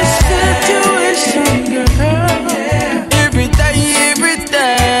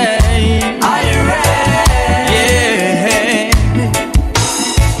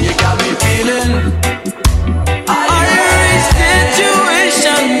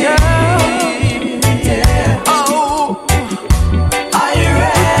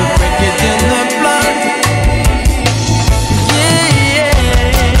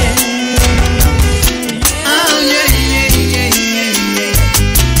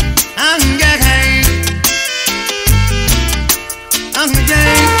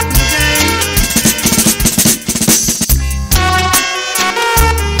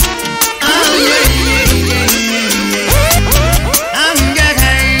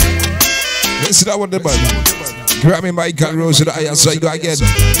 That one the man. Grab me Michael Rose to the higher side, go again.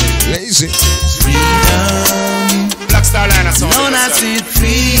 Lazy. Freedom. Black StarLiner song. Known as it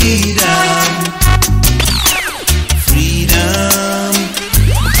freedom. Freedom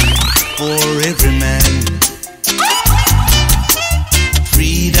for every man.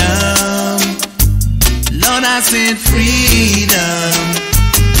 Freedom. Lord, I said freedom.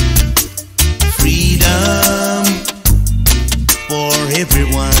 Freedom for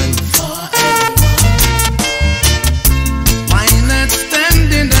everyone. Why not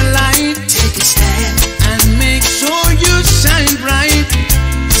stand in the light? Take a stand and make sure you shine bright.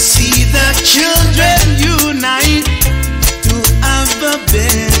 See the children unite to have a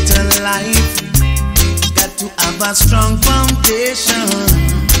better life. Got to have a strong foundation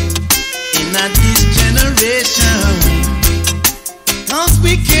in a this generation. civilization, 'cause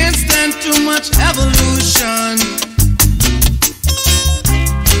we can't stand too much evolution.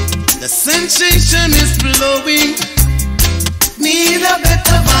 The sensation is blowing, need a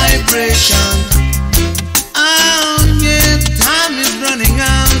better vibration. Oh yeah, time is running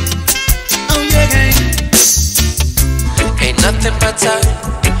out. Oh yeah. Ain't nothing but time.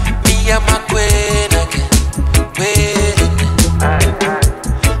 Me and my queen again. Waiting.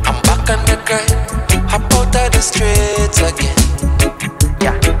 I'm back on the grind. Hop out of the streets again.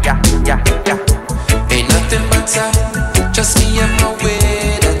 Yeah. Ain't nothing but time. Just me and my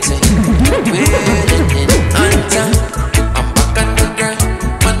waiting. Waiting on time. I'm back on the grind.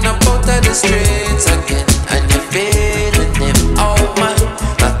 Man, I'm out of the streets again. And you're feeling him. Oh man,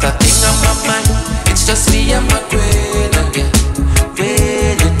 not a thing on my mind. It's just me and my queen again.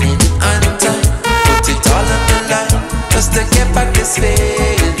 Waiting on time. Put it all on the line. Just to get back this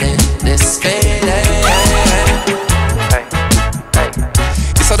feeling. This feeling.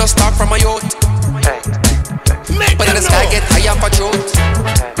 This I just start from my youth. But in the sky get higher for truth.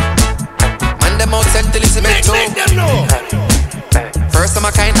 Man, them out St. Elizabeth too. First of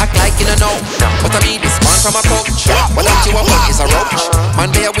my kind act like you don't know. But I mean this one from a coach. What that you want is a roach.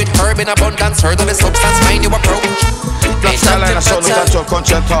 Man there with herb in abundance. Heard of the substance, mind you approach. Ain't nothing but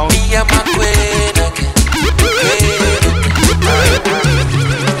time. Me and my queen again.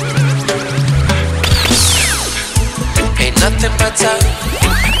 Ain't nothing but time.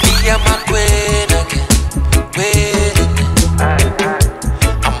 Me and my queen again.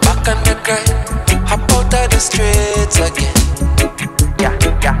 I'm back on the grind. Hop out of the streets again. Yeah.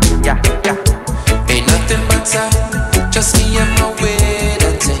 Ain't nothing but time. Just me and my waiting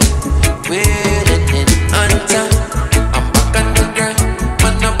on time. I'm back on the grind.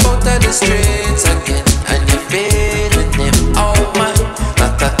 Man, I'm out of the streets again. And you're feeling him. Oh man,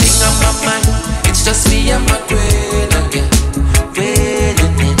 not a thing on my mind. It's just me and my queen again.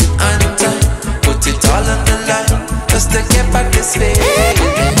 Waiting on time. Put it all on the line. Just to get back this feeling.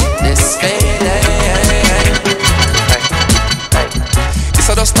 This feeling. This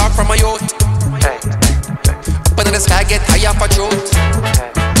I just start from my youth. But in the sky get higher for truth.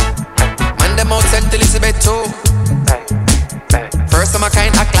 Man, them out St. Elizabeth too. First of my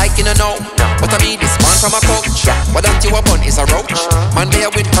kind act like you don't know. But I mean this one from a coach. What that you upon is a roach. Man there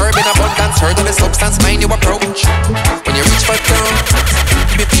with herb in abundance. Heard of the substance, mind you approach. When you reach for town,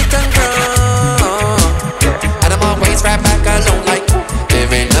 keep your feet on ground. And I'm always right back alone like there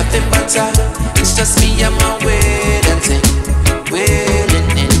ain't nothing but time. It's just me and my waiting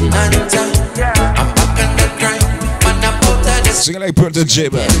on time. I'm back on the grind. Man, I'm out of the Sing like Protege,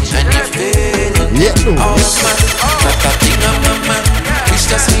 man. and you're feeling Yeah, no. oh man, not a thing on my mind. It's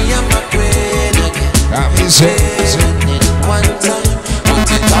just me and my queen again. Waiting one time. Put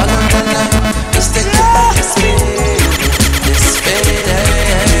it all on the line. Just to get back this feeling. This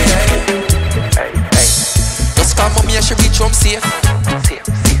feeling. Just call mommy and she reach home safe.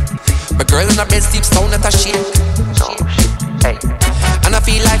 My girl in her bed sleeps down at a shake. And I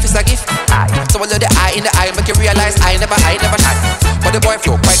feel life is a gift. So I love the eye in the eye, make you realize I never had. But the boy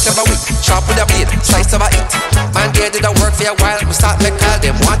flow quite clever with sharp with a blade, slice of a it. Man there did a work for a while, we start make call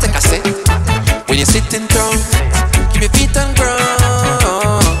them want take a sit. When you sitting down, keep your feet on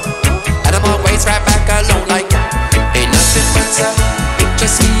ground. And I'm always right back alone like ain't nothing but time.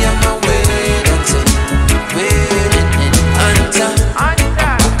 Just me and my waiting on time. I'm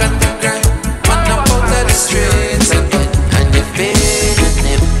back on the grind, man I'm out of the streets again. And you're feeling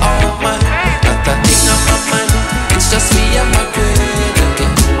him, oh man, not a thing on my mind. It's just me and my queen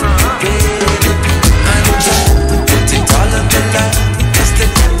again. Waiting on time. Put it all on the line, just to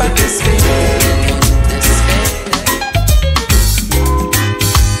get back this feeling. This feeling.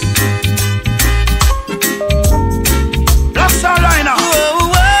 Black StarLiner.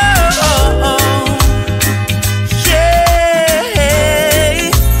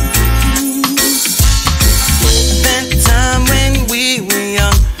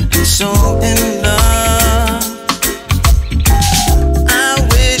 So in love, I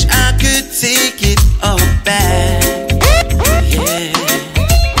wish I could take it all back. Yeah,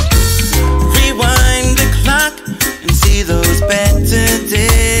 rewind the clock and see those better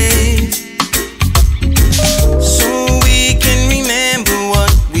days, so we can remember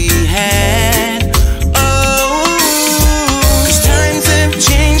what we had. Oh, 'cause times have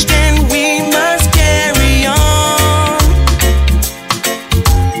changed and we must carry on.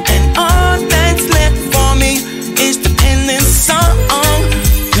 All that's left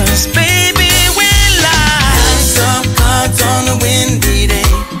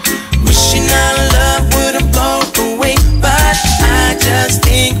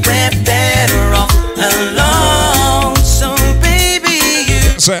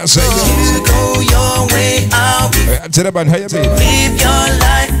out to the band, how you been? Live your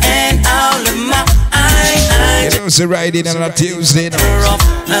life and all of my You know, it's a riding on a Tuesday now.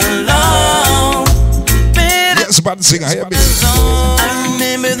 alone. Yes, band singer, how you been? I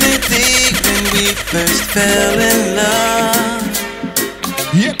remember the day when we first fell in love.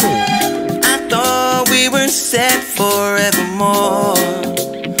 Yeah, I thought we were set forevermore.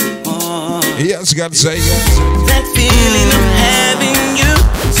 Yes, God say that feeling of having you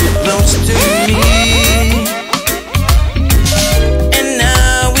so close to me, and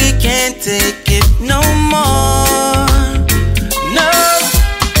now we can't take it no more. No,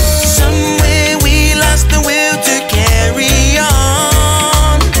 somewhere we lost the will to carry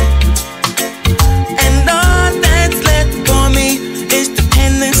on, and all that's left for me is to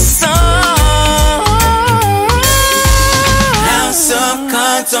pen this song. House of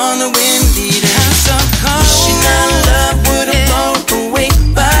cards on the windy day. Wishing our love would have blown away,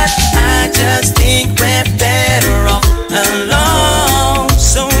 but I just think we're better off alone.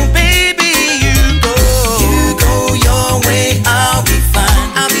 So baby, you go your way, I'll be fine.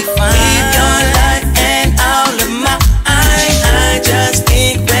 Live your life and all of mine. I just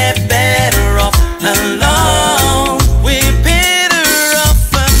think we're better off alone. We're better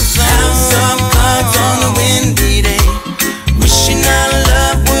off alone. House of cards on a windy day. Wishing our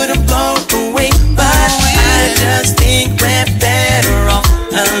love would have blown away, but I just think we're better off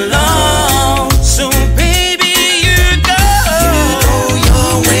alone. So baby, you go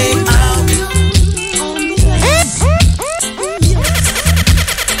your way, I'll be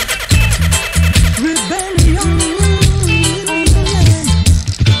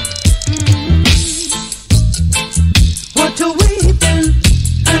What a weeping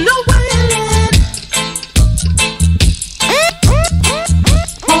and a wailing.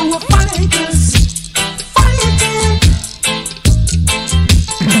 Oh, we're fighters, fighting.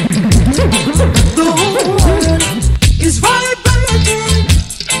 The whole world is vibrating.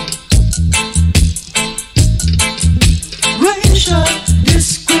 Racial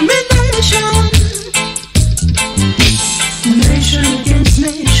discrimination. Nation against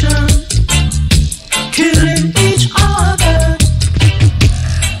nation. Killing each other.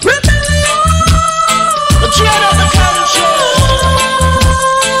 Rebellion. Dread of the culture.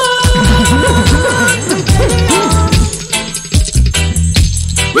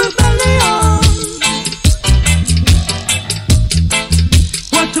 Rebellion.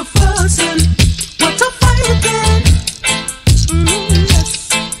 What a fussing, what a fighting. Yes.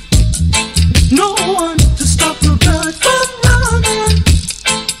 No one to stop the blood from running.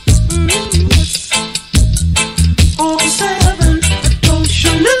 Yes. All 7 at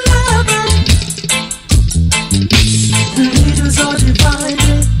Ocean 11. The leaders are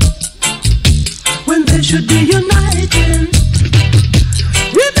divided when they should be united.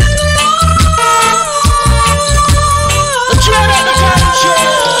 Rebellion.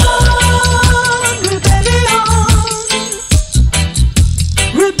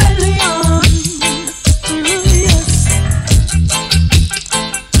 Rebellion. Yes.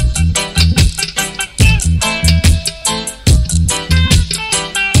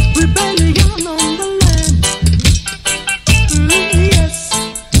 Rebellion on the land. Yes.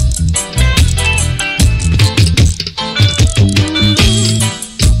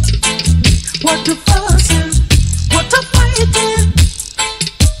 What a fussing, what a fighting.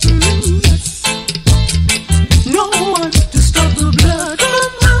 Yes. No one to stop the blood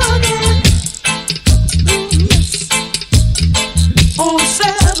from running. Yes. All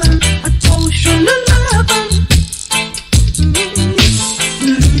 7 at Ocean 11.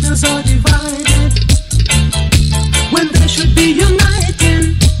 Leaders are divided when they should be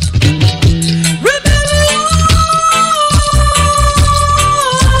united. Rebellion.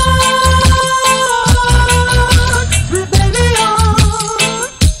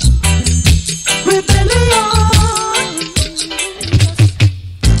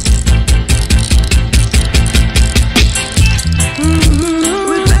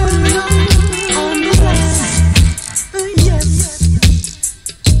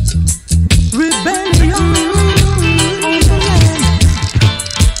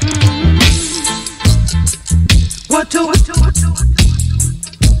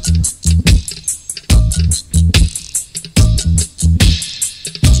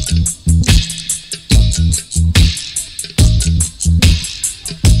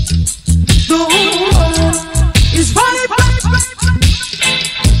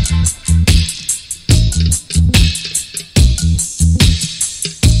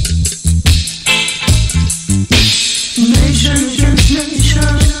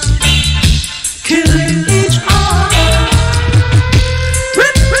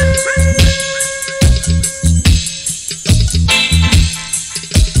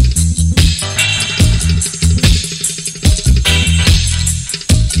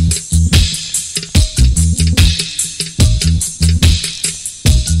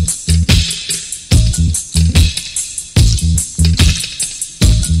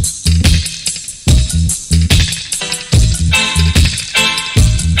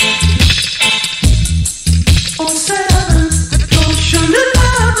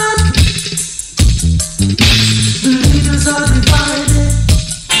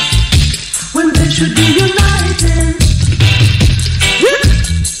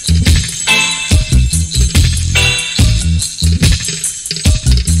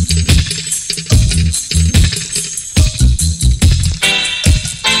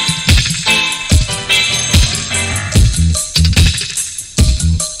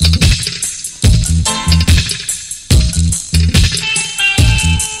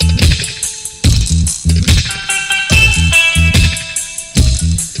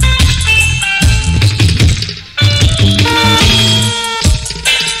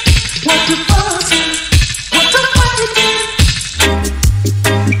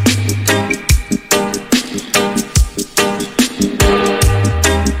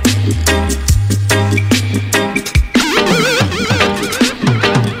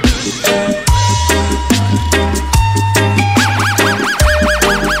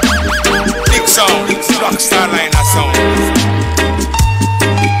 StarLiner sound.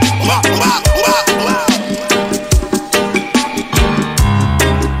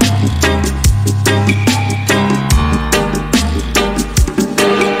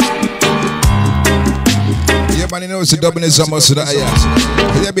 Yeah, man, you know it's a dubbing is almost to the eye.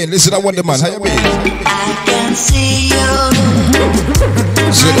 How you been? Listen, I want the man. How you been? I can see you.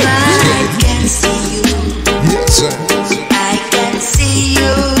 I can see you. Yes, sir. I can see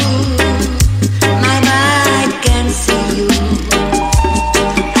you. My mind can see you.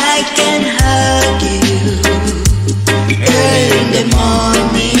 I can hug you early in the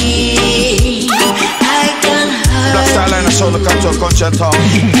morning. I can hug Black StarLiner sound, the control country and town.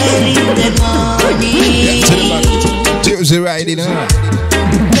 early in the morning. Tuesday riding, huh?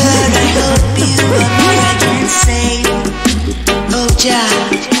 But I hope you are more I can say. Oh, Jah.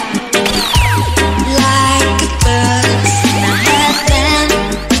 Like a bird in a heaven,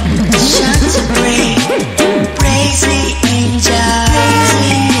 shine to pray. Praise the angel,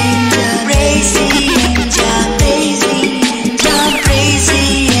 praise the angel, praise the angel, praise the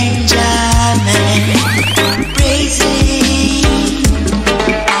angel, man. Praise the.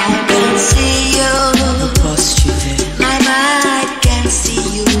 I can see you. My mind can see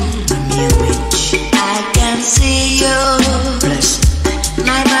you. I can see you.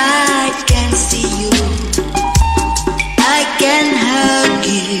 My mind can see you. I can hug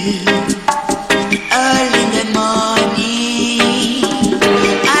you early in the morning.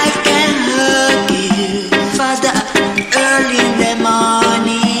 I can hug you, Father, early in the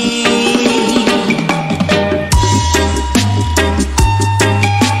morning.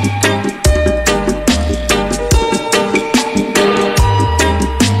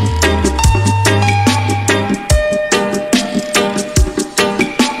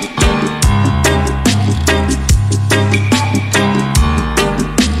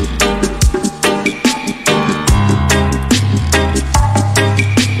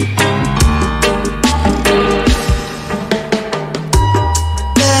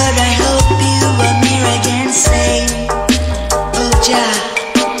 But I hope you and me again say, oh Jah,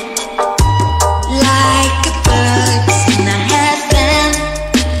 like a bird in a heaven,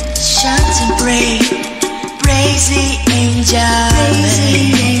 shout and pray, praise the angel, praise the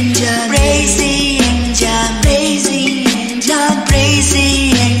angel, praise the angel, praise the angel, praise the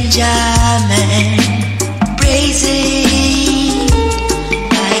angel, man, praise the.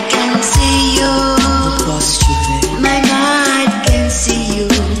 I can see you. My mind can see you.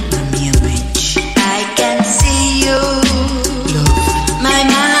 I can see you. My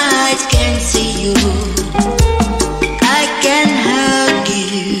mind can see you. I can hug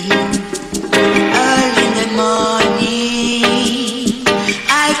you early in the morning.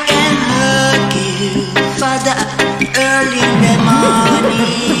 I can hug you, Father, early in the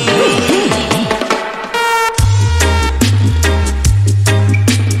morning.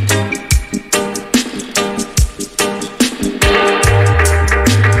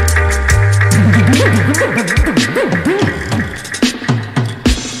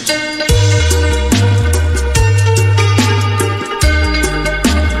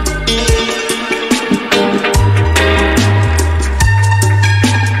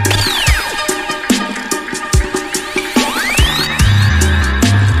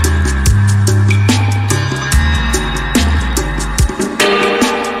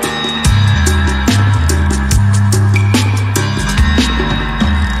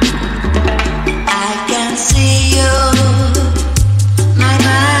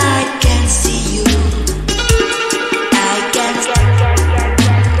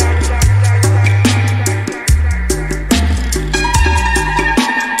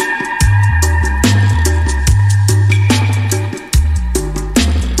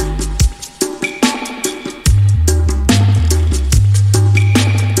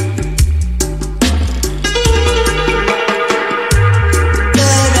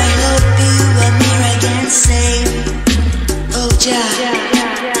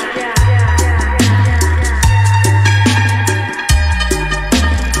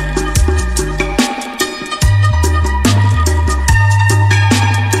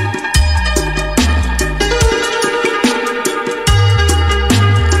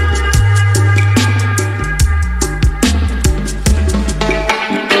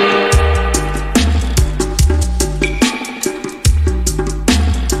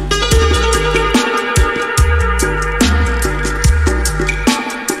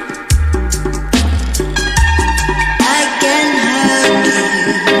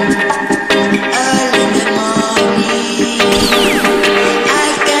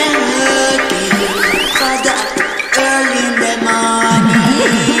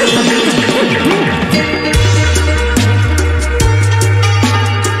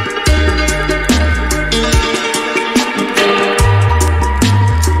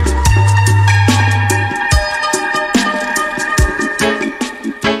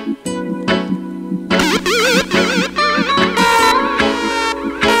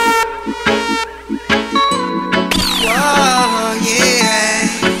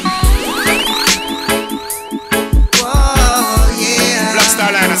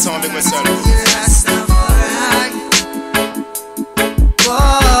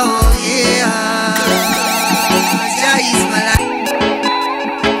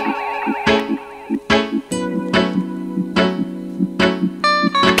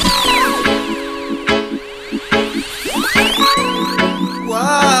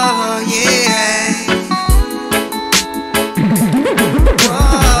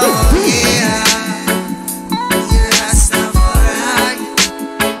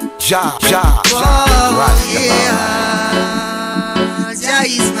 Jah, Jah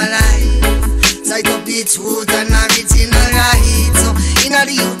is my life. Sight of the truth and original right. So in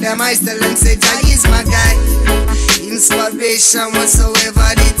the youth, them I still and say Jah is my guide. Inspiration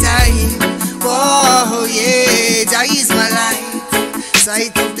whatsoever the time. Oh yeah, Jah is my light.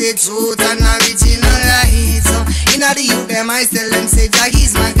 Sight of the truth and original right. So in the youth, them I still and say Jah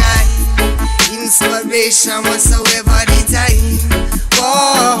is my guide. Inspiration whatsoever the time.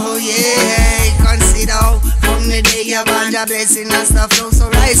 Oh yeah, consider from the day you born the blessing and stuff flow. So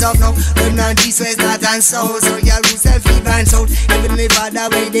rise up now, when not east, west, north and south. So your roots and feet branch out. Heavenly Father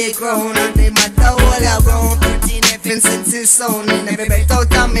where they crown, and they matter all around. 13 FM senses sound, in every breath out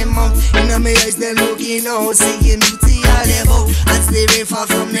of my mouth. In my eyes they looking out, seeing beauty all about. And staring far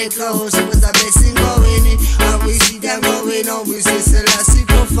from the clouds, it was a blessing going in. And we see them going on, we see Selassie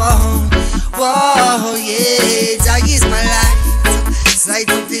profound. Whoa, yeah, Jah is my life.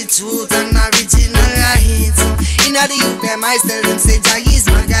 Sight of the truth and original right. In the youth, them I tell them say Jah is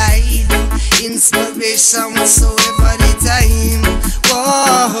my guide. Inspiration whatsoever the time.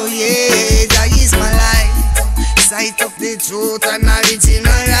 Whoa, yeah, Jah is my light. Sight of the truth and original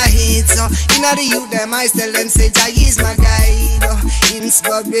right. In the youth, them I tell them say Jah is my guide.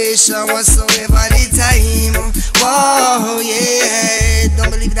 Inspiration whatsoever the time. Whoa, yeah, don't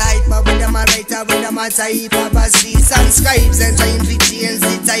believe the hype, but when them a writer, when them a type of a seeds and scribes and trying to change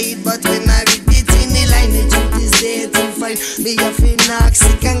the tide. But when I read between the line, the truth is there to find. Be a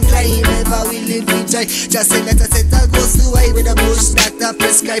phenoxic and climb, never willing to try. Just say let us set a goes to high with a bush doctor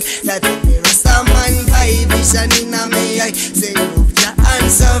prescribe. That the Rasta man vibe, vision in a me eye. Say love Jah and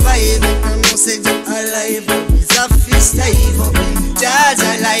survive, make them know say Jah alive. It's a fish dive up in Jah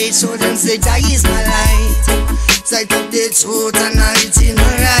light, show them say Jah is my light. Sight of the truth and original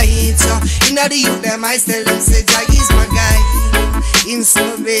right. In the youth, them I tell them say Jah is my guide.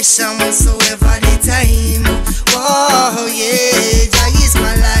 Inspiration whatsoever the time. Oh yeah, Jah is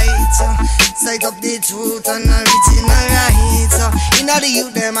my light. Sight of the truth and original right. In the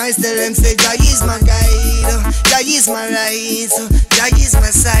youth, them I tell them say Jah is my guide. Jah is my right. Jah is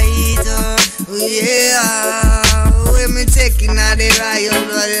my sight. Oh yeah. When me taking out the right of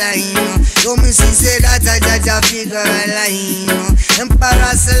the line, you me see say that a Jah figure a line.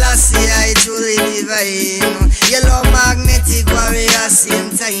 Emperor Selassie I truly divine. Yellow magnetic warrior same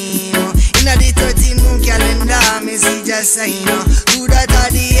time. In the 13 moon calendar me see Jah sign. Do that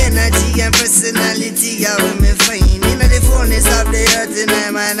are the energy and personality I will me find. In the fullness of the earth in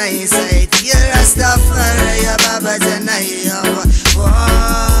my eyesight. Yeah, Rastafari, Baba Janaya.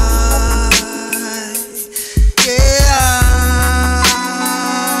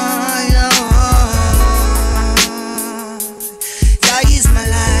 Jah is my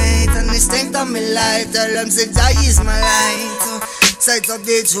light, and the strength of my life. Tell them say Jah is my light. Sight of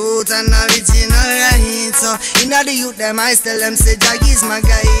the truth and original right. In the youth, them I tell them say Jah is my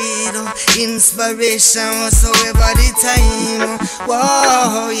guide. Inspiration whatsoever the time.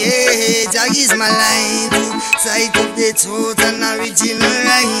 Whoa, yeah, Jah is my light. Sight of the truth and original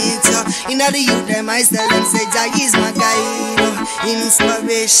right. In the youth, them I tell them say Jah is my guide.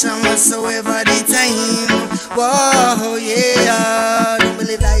 Inspiration whatsoever the time. Whoa, yeah, don't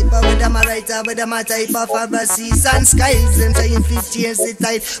believe hype, but with them a writer, with them a type of a seas and skies. Them trying to change the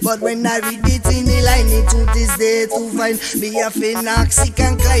tide, but when I read between the line, the truth is there to find. Be a phenoxic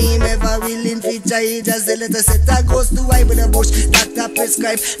and climb, ever willing to try. Just the letter set a goes to high with a bush doctor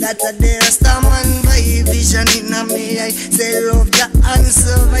prescribe. That a there star man by vision in a me eye. Say love Jah and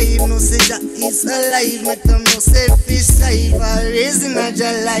survive. No say Jah is alive. Make them no say fish dive. Raising a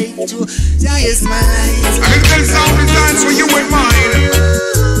Jah like you. Jah is my life. I think there's sound designs for you and mine.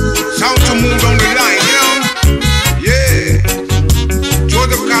 Sound to move on the line, you know? Yeah. Joe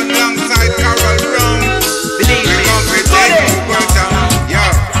the Cat alongside Carol Brown. Believe me.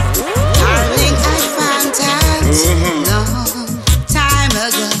 Yeah. I think I found out long time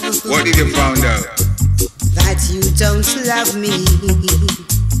ago. What did you find out? That you don't love me.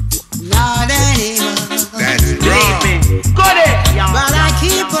 Not anymore. That's wrong. Got it. But I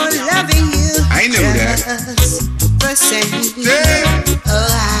keep on loving you. I know that. The same. Yeah.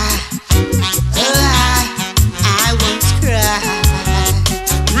 I won't cry.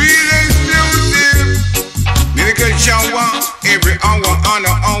 Real exclusive. Miracle shower every hour on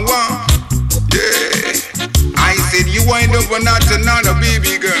an hour. Yeah. I said you wind up but not another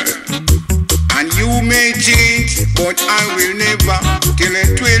baby girl. And you may change, but I will never till the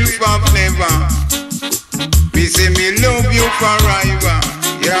 12th of never. Me say me love you forever,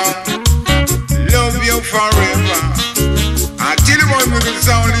 yeah. Love you forever. I tell you what, we can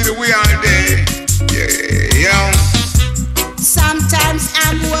sound the way out there, yeah, yeah. Sometimes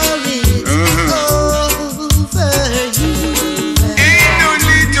I'm worried.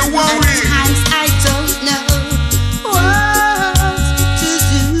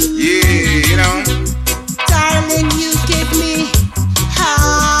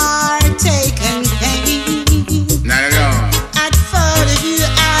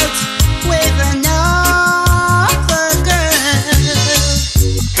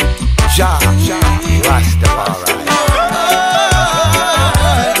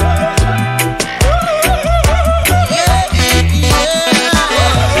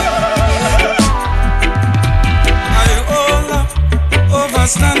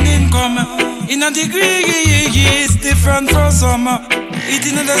 Standing come in a degree is different from summer.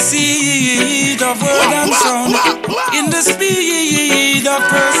 Eating in the seed of word and sound, in the speed of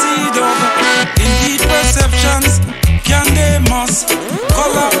proceed over. Indeed perceptions can they must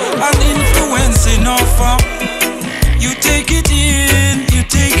color and influence enough. You take it in, you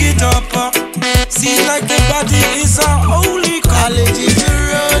take it up. See like the body is a holy college is a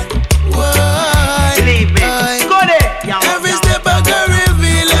road. Why? Believe me. Go there. Every step I go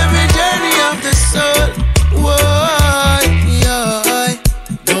reveal every journey of the soul. Why?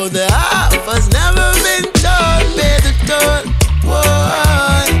 Though the half has never been told, pay the toll.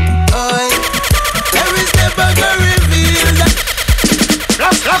 Why? Every step I go reveal that.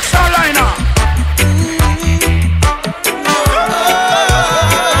 Lock StarLiner.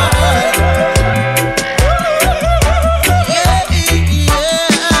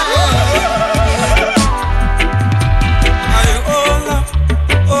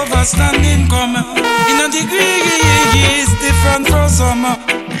 Standing come in a degree is different from summer.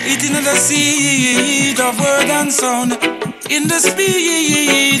 Eating in the seed of word and sound, in the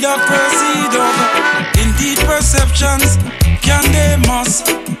speed of proceed over. Indeed perceptions can they must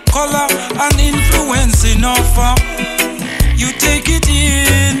color and influence enough. You take it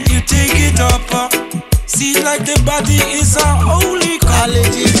in, you take it up. See like the body is a holy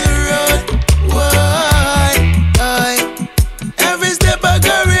college is a road. Why? Every step I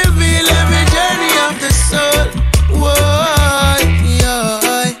go reveal every journey of the soul. Why?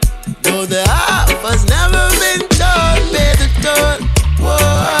 Though the half has never been told, pay the toll.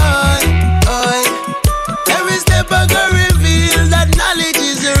 Why? Every step I go reveal that knowledge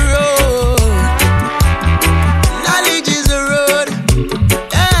is a road. Knowledge is a road.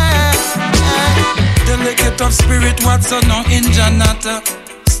 Delicate of spirit, what's on no in Janata.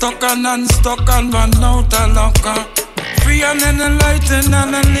 Stuck on and stuck on, run out a locker. Free and enlightened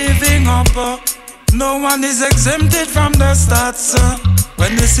and living up. No one is exempted from the start, sir.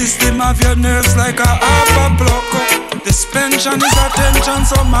 When the system have your nerves like a half a block. Suspension is attention,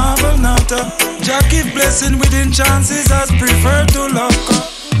 so marvel not. Jah give blessing within chances as preferred to luck.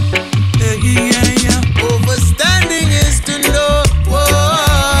 Overstanding is to know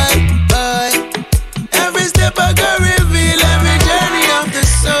why. Every step I go reveal every journey of the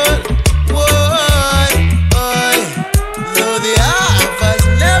soul.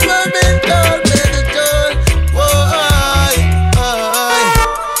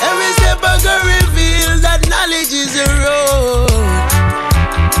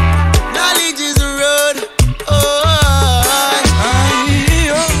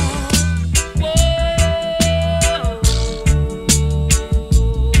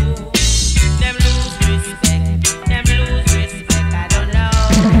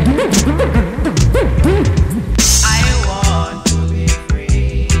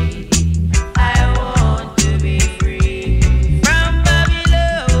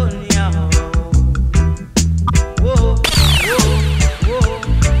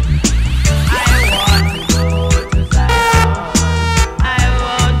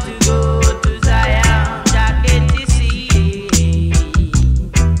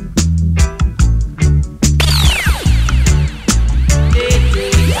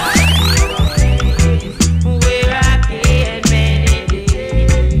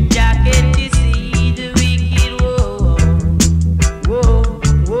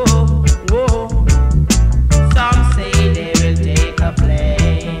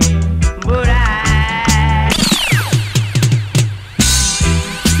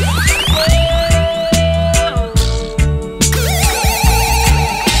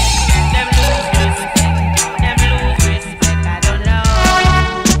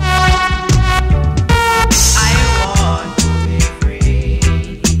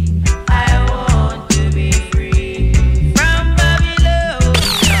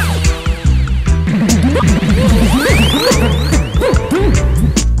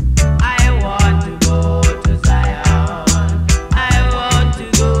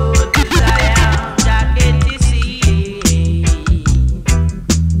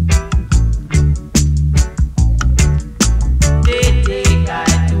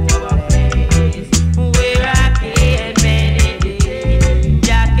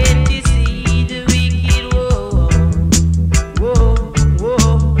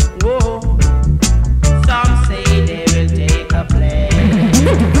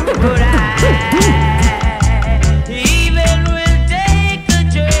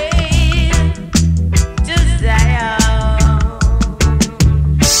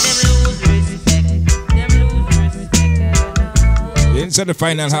 said the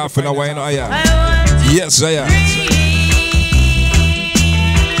final half an hour, you know, yeah. Yes, I am.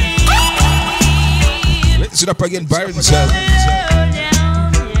 Let's it up again, Byron said.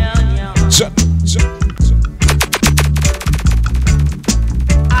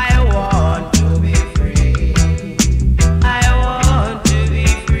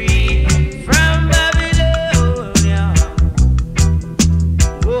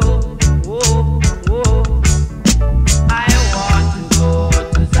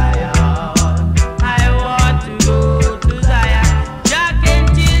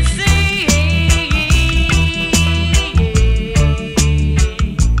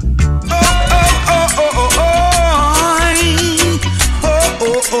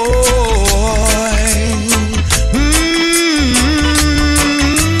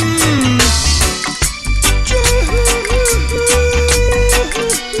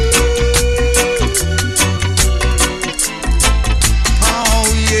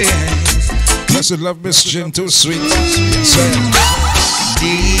 Love Miss Jim too sweet. Yes,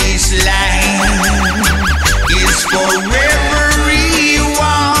 this land is forever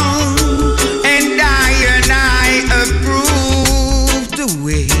rewound, and I approve the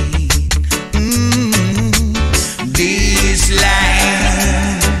way. This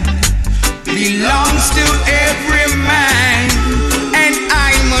land belongs to every man, and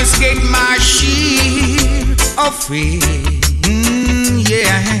I must get my share of it.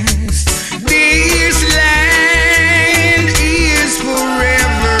 Yes. This land is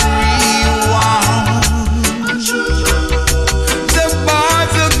forever rewound. The boy,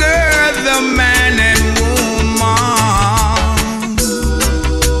 the girl, the man and woman.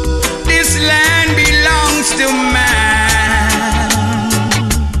 This land belongs to man.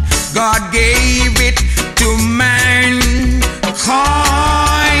 God gave it to mankind.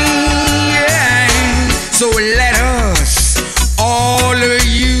 So let us all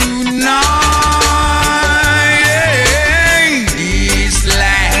unite.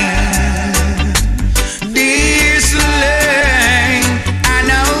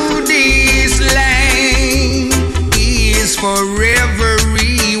 Forever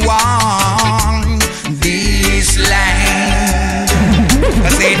rewind this land. I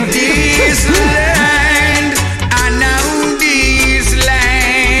said this land, I know this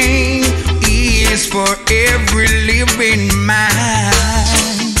land is for every living man.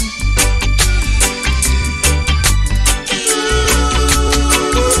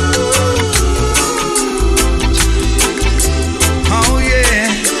 Oh yeah.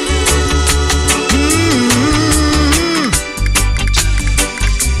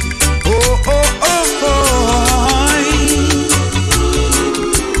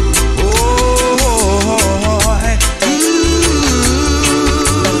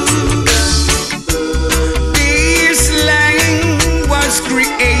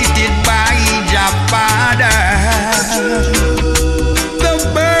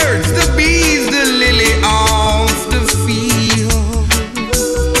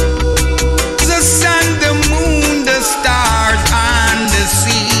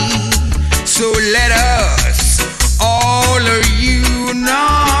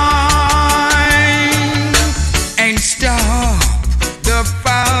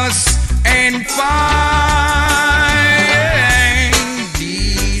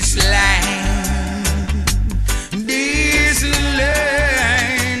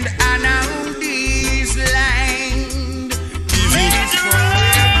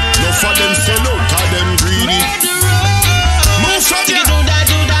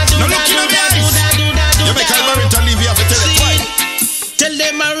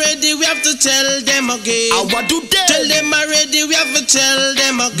 Tell them again. What do they? Tell them already, we have to tell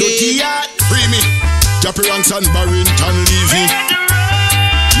them again. Free me. Jappy Ranks and Barrington Levy.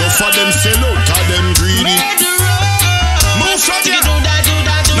 No for them sell out, call them greedy. Move from here. No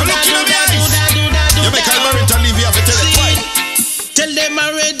look in the eyes. You make Barrington Levy have to tell it twice. Tell them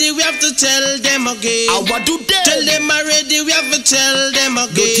already, we have to tell them again. What do they? Tell them already, we have to tell them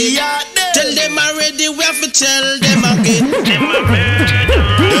again. Tell them already, we have to tell them again.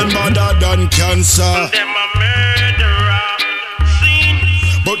 Them madder than cancer. Them a murderer.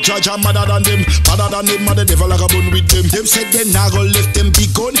 But judge are madder than them, mother devil like a bun with them. Them said them nah go left them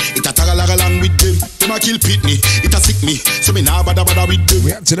big gun. It a tag along with them. Them a kill Pitney, it a sick me. So me nah bother with them.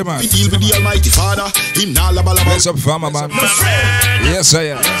 We have to the man. We deal with the Almighty Father. Him nah laba. Bless up farmer man. Yes I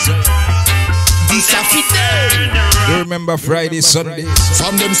am. this a fit them. You remember Friday, Sunday?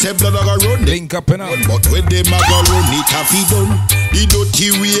 From them say blood a go run. Link up and on. But when them a go run, it a fi done. The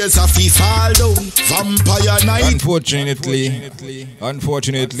dirty ways a fi fall down. Vampire night. Unfortunately,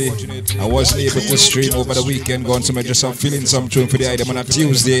 I wasn't able to stream over the weekend. Gone so much just I'm feeling some tune for the item on a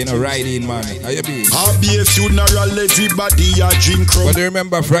Tuesday, you know, riding, man. How you be? I'll be a funeral, everybody a drink rum. But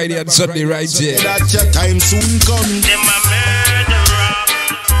remember Friday and Sunday right here. That your time soon come. Them a murderer.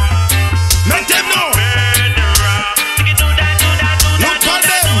 Let them know. Look at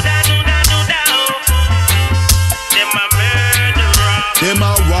them. Them a murderer. Them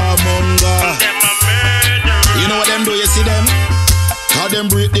a warmonger. You know what them do, you see them? Cause them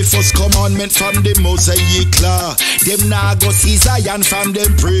break the first commandment from the Mosaic law. Them nah go see Zion from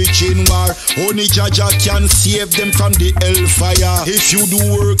them preaching war. Only Jaja can save them from the hellfire. If you do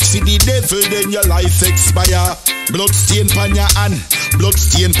works for the devil, then your life expire. Blood stain pan your hand, blood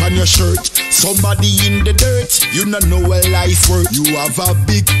stain pan your shirt. Somebody in the dirt, you not know where life work. You have a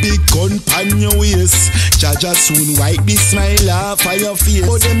big gun pan your waist. Jaja soon wipe the smile off of your face.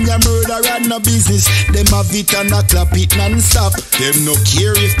 Oh, them ya murder and no business. Them have it and a clap it non-stop. Them no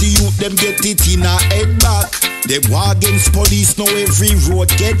care if the youth them get it in a head back. Them war against police, now every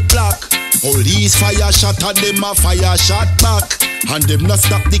road get blocked. Police fire shot and them a fire shot back. And them not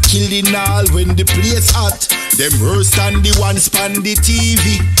stop the killing all when the place hot. Them worse than the ones span the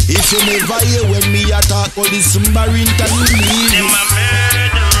TV. If you never hear when me attack police marine and leave. Them a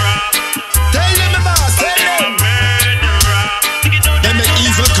murderer. Tell them the boss, tell them. Them make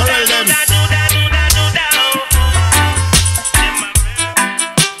evil corral them.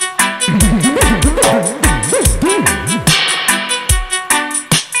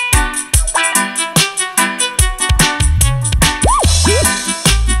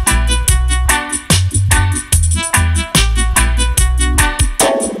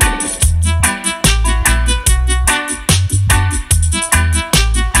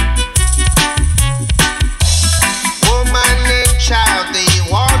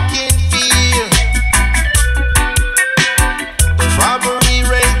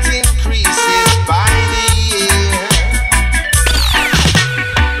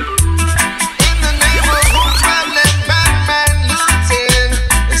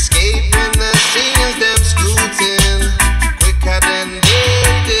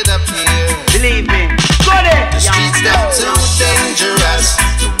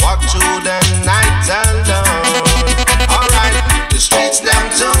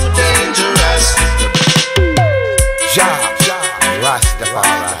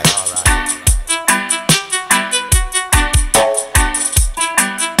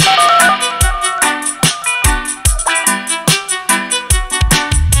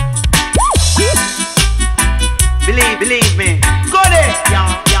 Believe me. Go there.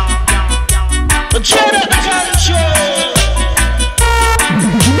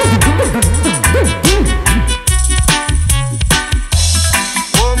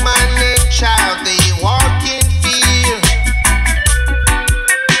 Woman and child, they walk in fear.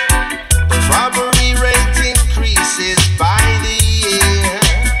 The robbery rate increases by the year.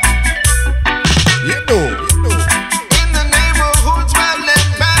 You know. In the neighborhoods, well, them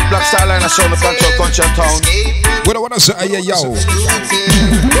bad Black StarLiner show the control country and town. What I wanna say, yo.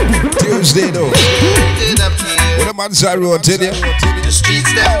 Tuesday though. What a man's I wrote, tell you. The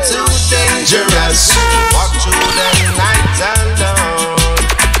streets them too dangerous. Walk through them night alone.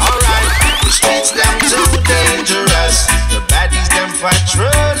 Alright, the streets them too dangerous. The baddies them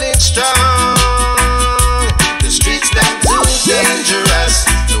patrolling strong. The streets them too dangerous.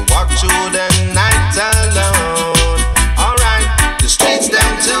 To walk through them night alone. Alright, the streets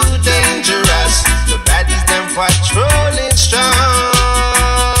them too dangerous. The baddies them patrolling strong.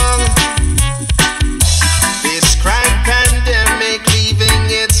 This crime pandemic leaving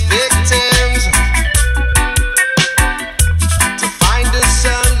its victims to find a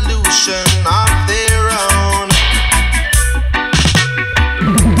solution of their own.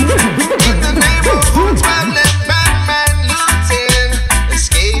 In the neighborhoods, while them bad man looting,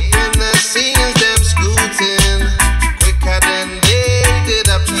 escaping the scenes, them scooting quicker than they did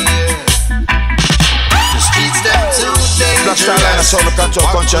appear. The streets them too Black StarLiner show the control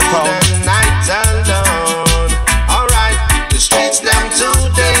country and town. night alone. Alright, the streets them too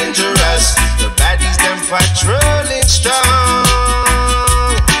dangerous. The baddies them patrolling strong.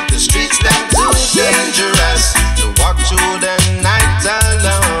 The streets them too dangerous. To walk through them night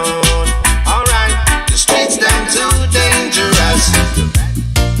alone. Alright, the streets them too dangerous.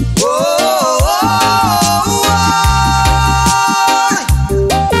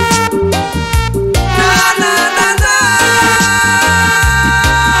 Na na na na.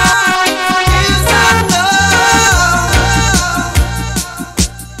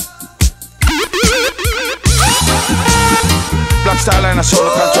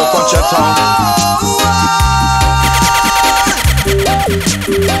 control, punch your tongue.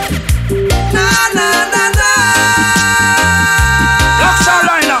 Na na na na. Look,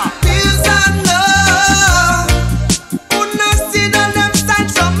 StarLiner. Peace and love. Who not see them stand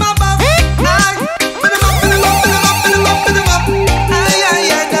from above? Aye. Put 'em up, put 'em up, put 'em up, put 'em up, put 'em up. Aye,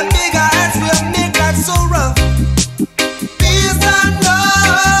 aye, aye. Them bigger hearts will make life so rough. Peace and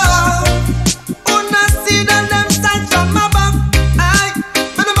love. Who not see them stand from above? Aye.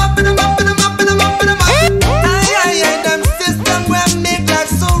 Put 'em up, put 'em up, put 'em up, put 'em up, put 'em up. Aye, aye, aye. Them system will make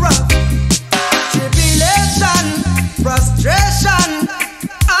life so rough. Tribulation, frustration,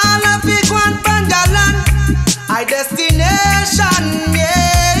 all of it one bangalan. Our destination,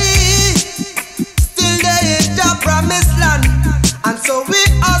 yeah. Still there is the promised land, and so we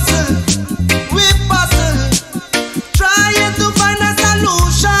hustle, we bustle, trying to find a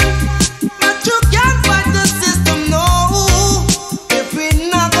solution. But you can't fight the system, no, if we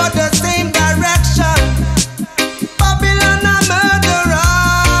not go the same direction. Babylon a murderer,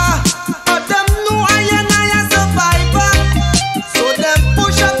 but them know I and I a survivor. So them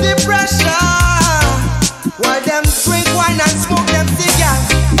push up the pressure, while them drink wine and smoke them cigars.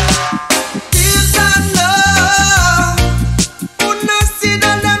 Peace and love. Who not see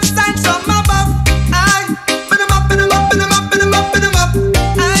them stand from above? Aye. Put 'em up, put 'em up, put 'em up, put 'em up, put 'em up.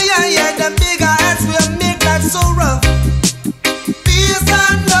 Aye, aye, aye. Them bigger hearts will make life so rough. Peace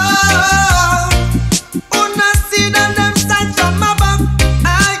and love. Who not see them stand from above?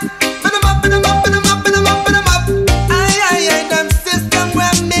 Aye. Put 'em up, put 'em up, put 'em up, put 'em up, put 'em up. Aye, aye, aye. Them system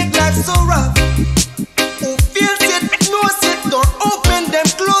will make life so rough. Who feels it, knows it, don't open them,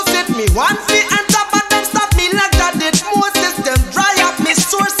 close it. Me one feet and top of them stop me like that did Moses. Them dry up me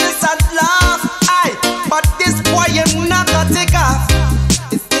sources and laugh. Aye, but this boy him not gonna take off.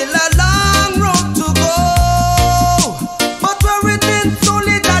 It's still a long road to go, but we're within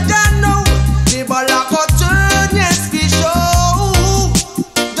solely that I know. The ball a go turn, yes we show.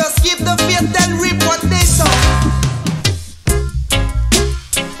 Just keep the faith and reap what they sow.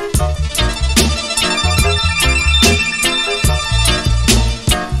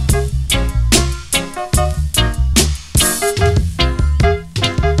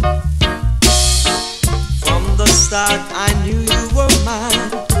 From the start, I knew you were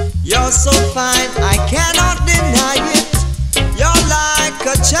mine. You're so fine, I cannot deny it. You're like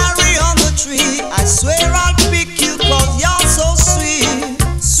a cherry on the tree. I swear I'll pick you 'cause you're so sweet.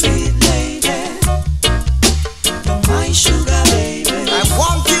 Sweet lady, you're my sugar baby. I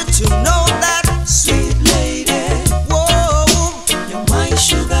want you to know that. Sweet lady, whoa, you're my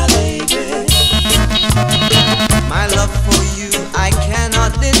sugar baby. My love for you, I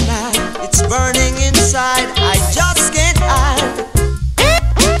cannot deny. It's burning inside, I just can't hide.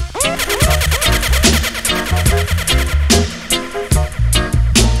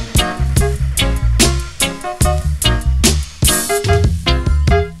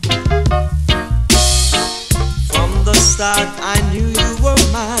 From the start, I knew you were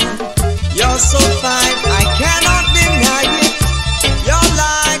mine. You're so fine, I cannot deny it. You're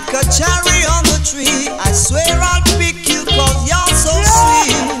like a cherry on the tree. I swear I'll pick you 'cause you're so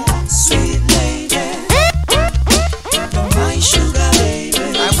sweet. Sweet lady, you're my sugar baby.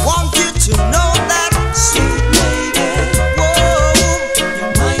 I want you to know that. Sweet lady, whoa,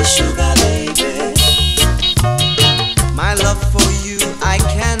 you're my sugar baby. My love for you, I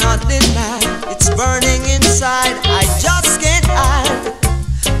cannot deny. It's burning inside, I just can't hide.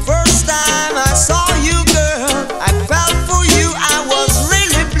 First time I saw you, girl, I felt for you, I was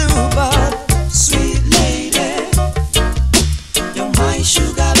really blue. But sweet lady, you're my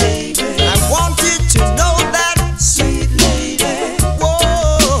sugar baby. I want you to know that. Sweet lady,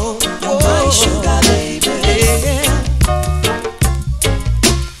 whoa, you're my sugar baby. Yeah.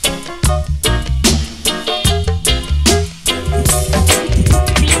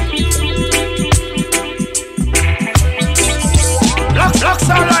 Look,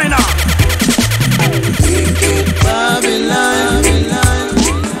 StarLiner. Babylon.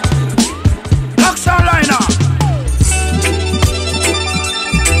 Look, StarLiner.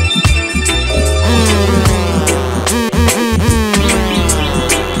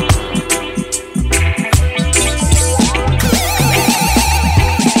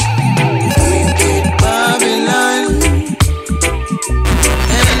 Babylon.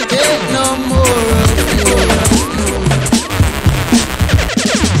 And take no more of you.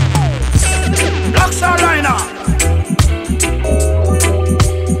 Look, StarLiner.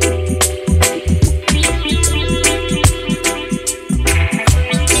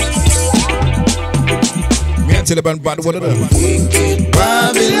 Me and tell the band bad what it is.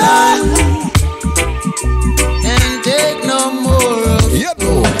 Babylon. And take no more of Yeah,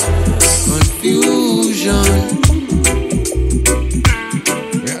 no.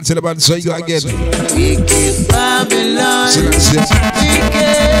 Tell about so you go again. Wicked Babylon. Wicked.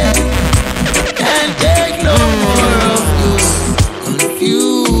 Can't take no more of your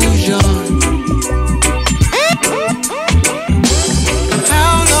confusion.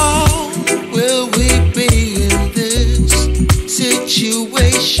 How long will we be in this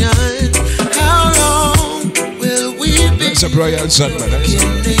situation? How long will we be? That's a royal son, man.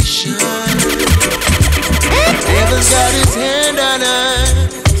 Heaven's got his hand on us.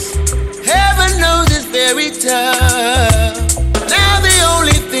 Heaven knows it's very tough. Now the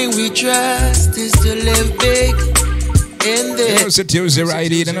only thing we trust is to live big in this. It's a Tuesday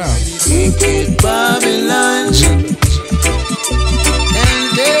ride in and out. Wicked Babylon.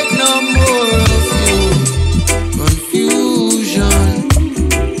 And take no more of your confusion.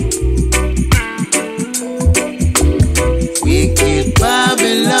 Wicked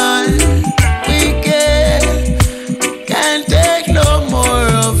Babylon. Can't take no more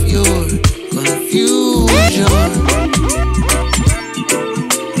of your confusion.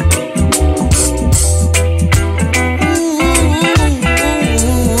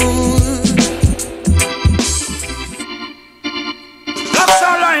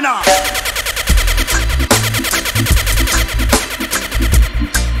 StarLiner.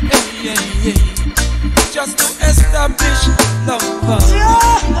 Just to establish love.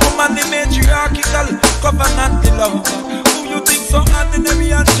 Woman, the matriarchal covenant love. Who you think so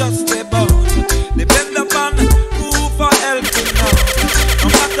ordinary and just about? Depend upon who for helping out. No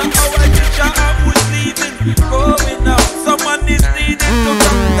matter how I teach her who's leaving, going out. Someone is needed to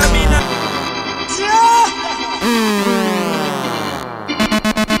come to me now.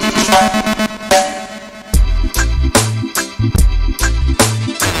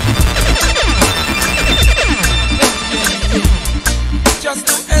 Just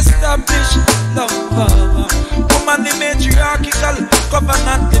to establish love. Woman, the matriarchal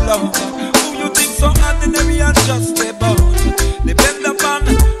covenant love. Who you think so ordinary and just about? Depend upon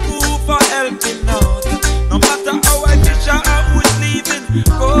who for helping out. No matter how I teach her who's leaving,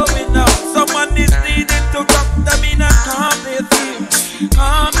 going out. Someone is needed to come them in and calm their fears,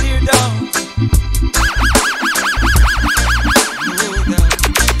 calm their down.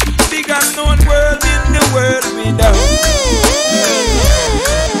 Big unknown world in the world without.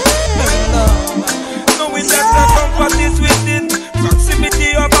 Knowing that the comfort is within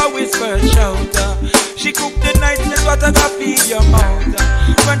proximity of a whisper shout. She cooked the night and what I feed your mouth.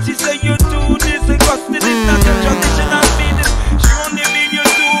 When she say you do this, cause this is not a traditional meaning. She only mean you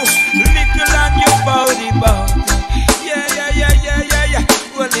do little and your body bout. Yeah.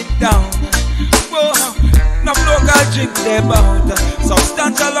 Roll it down. Whoa. No local drink they bout.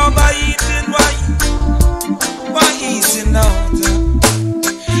 Substantial over eating why eating out.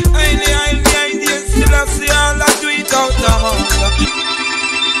 Still I see all I do it out the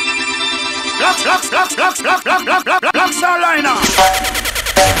Lock StarLiner.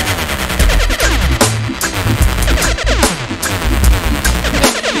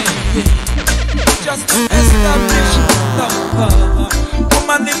 Just to establish love.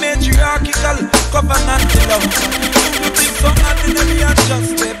 Woman, the matriarchal covenant love. Who you think so ordinary and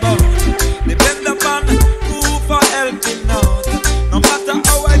just about? Depend upon who for helping out. No matter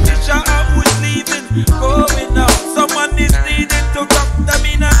how I teach her who's leaving, going out. Someone is needed to drop them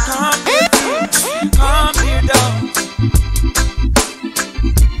in and calm their fears, calm their down.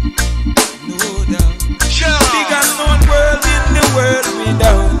 No doubt. Big unknown world in the world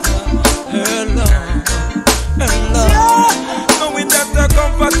without her love. Knowing that the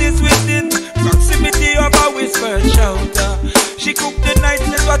comfort is within proximity of a whisper shout. She cooked the night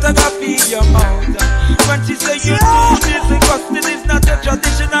and what I feed your mouth. When she say you do this, cause this is not a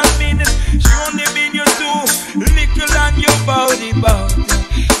traditional meaning. She only mean you do little and your body bout.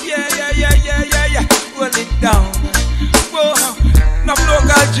 Yeah. Roll it down. Whoa. No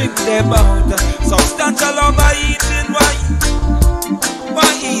local drink they bout. Substantial over eating why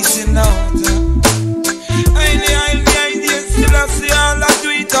eating out. Still I see all I do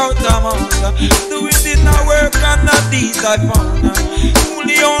it out the mouth. Do it in a work and not these I found.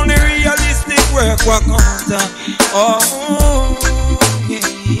 Only realistic work what counts. Oh, yeah.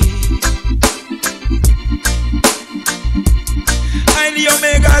 Highly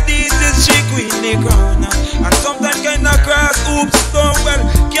Omega, this is she queen the crown. And sometimes kinda cross oops don't well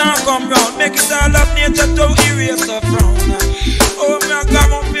can't come round. Make it all of nature to erase the frown. Oh, me a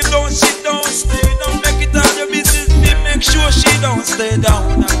come up and don't she don't stay down. Make it all your business, make sure she don't stay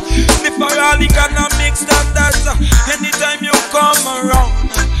down. If I really gonna mix standards, anytime you come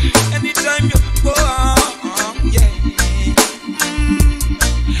around, anytime you go on, yeah,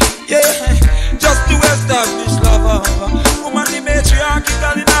 just to establish love. Woman, the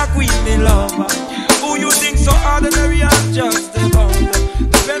matriarchal in a queen, me lover. Who you think so ordinary and just about?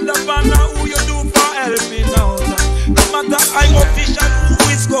 Depend upon who you do for helping out. No matter how official who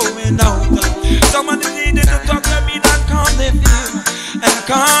is going out. Someone is needed to talk to me and calm the fear. And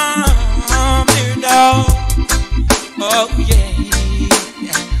calm me down. Oh yeah.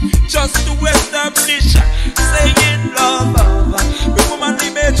 Just to establish saying love. The woman the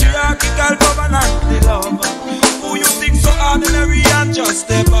matriarchal governance the lover. Who you think so ordinary and just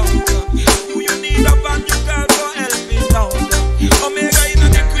about? Who you need up and you call for helping out? Omega in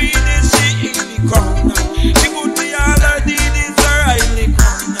the queen is she in the crown. She could be all her deed is her highly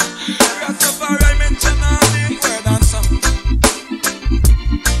crown. Rastafari mention all the word and sound.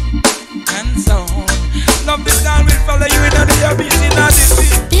 And sound. Love this girl will follow you in the abyss in the sea.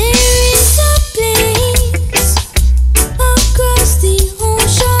 There is a place across the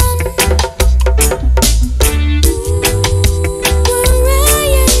ocean where I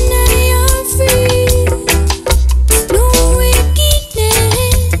and I are free. No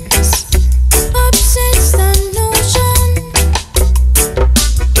wickedness upsets the notion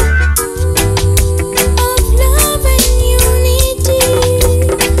of love and unity.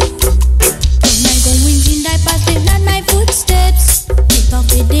 When I go in thy path, they not my footsteps. Live off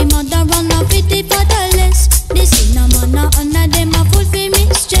with the mother, run off with the fatherless. The cinnamon honor them a fulfill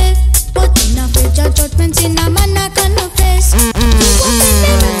mischief. But in a future judgment, cinnamon I can confess. You open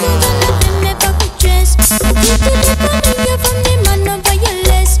them and you will let them never regress. You to the bottom, you from the man of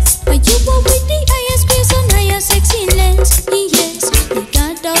violence. But you go with the highest grace and highest excellence. Yes, you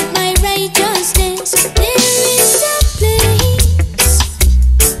got out my righteousness. There is a place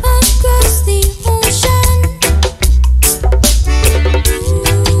across the ocean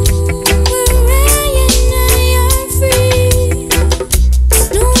where I and I are free.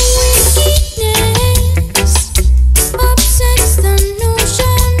 No wickedness upsets the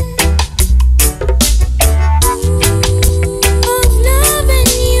notion of love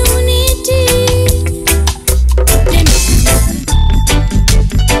and unity.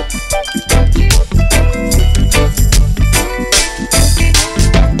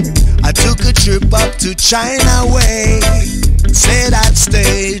 I took a trip up to China way. Said I'd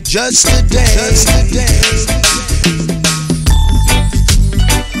stay just a day.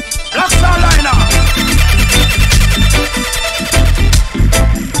 StarLiner.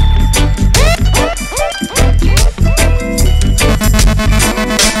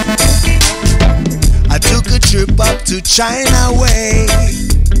 I took a trip up to China way.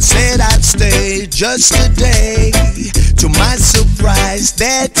 Said I'd stay just a day. To my surprise,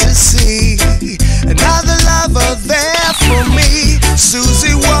 there to see another lover there for me.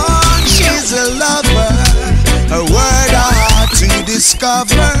 Susie Wong, she's a lover. Her word a heart to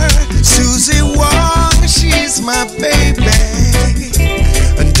discover. Susie Wong, she's my baby.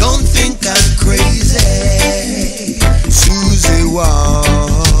 And don't think I'm crazy. Susie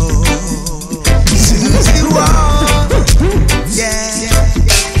Wong, Susie Wong, yeah.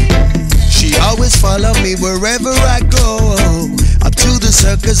 She always follow me wherever I go. Up to the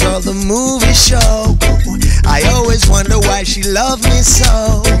circus or the movie show. I always wonder why she loved me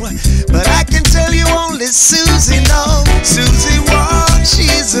so. But I can tell you only Susie knows. Susie Wong,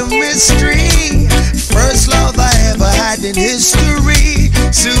 she's a mystery. First love I ever had in history.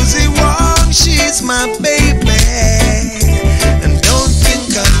 Susie Wong, she's my baby. And don't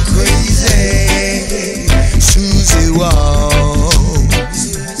think I'm crazy. Susie Wong,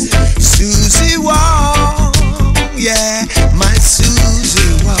 Susie Wong, yeah, my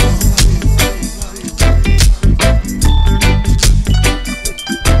Susie Wong.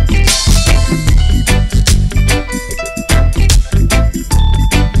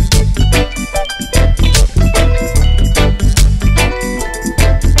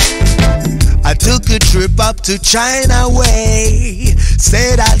 I took a trip up to China way.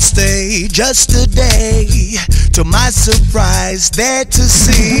 Said I'd stay just a day. To my surprise, there to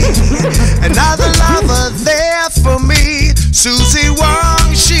see another lover there for me. Susie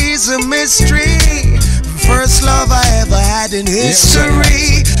Wong, she's a mystery. First love I ever had in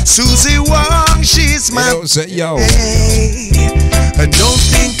history. Susie Wong, she's my and don't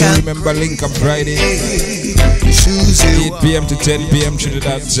think I remember Link Up Friday, Susie 8 p.m. to 10 p.m. to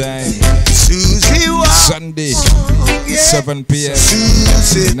that time. Susie Wong, Sunday 7 p.m.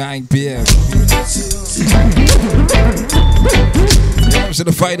 9 p.m. So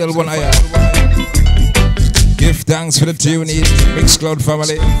the final one I have. Give thanks for the tune in Mixcloud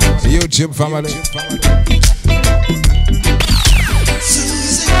family, YouTube family.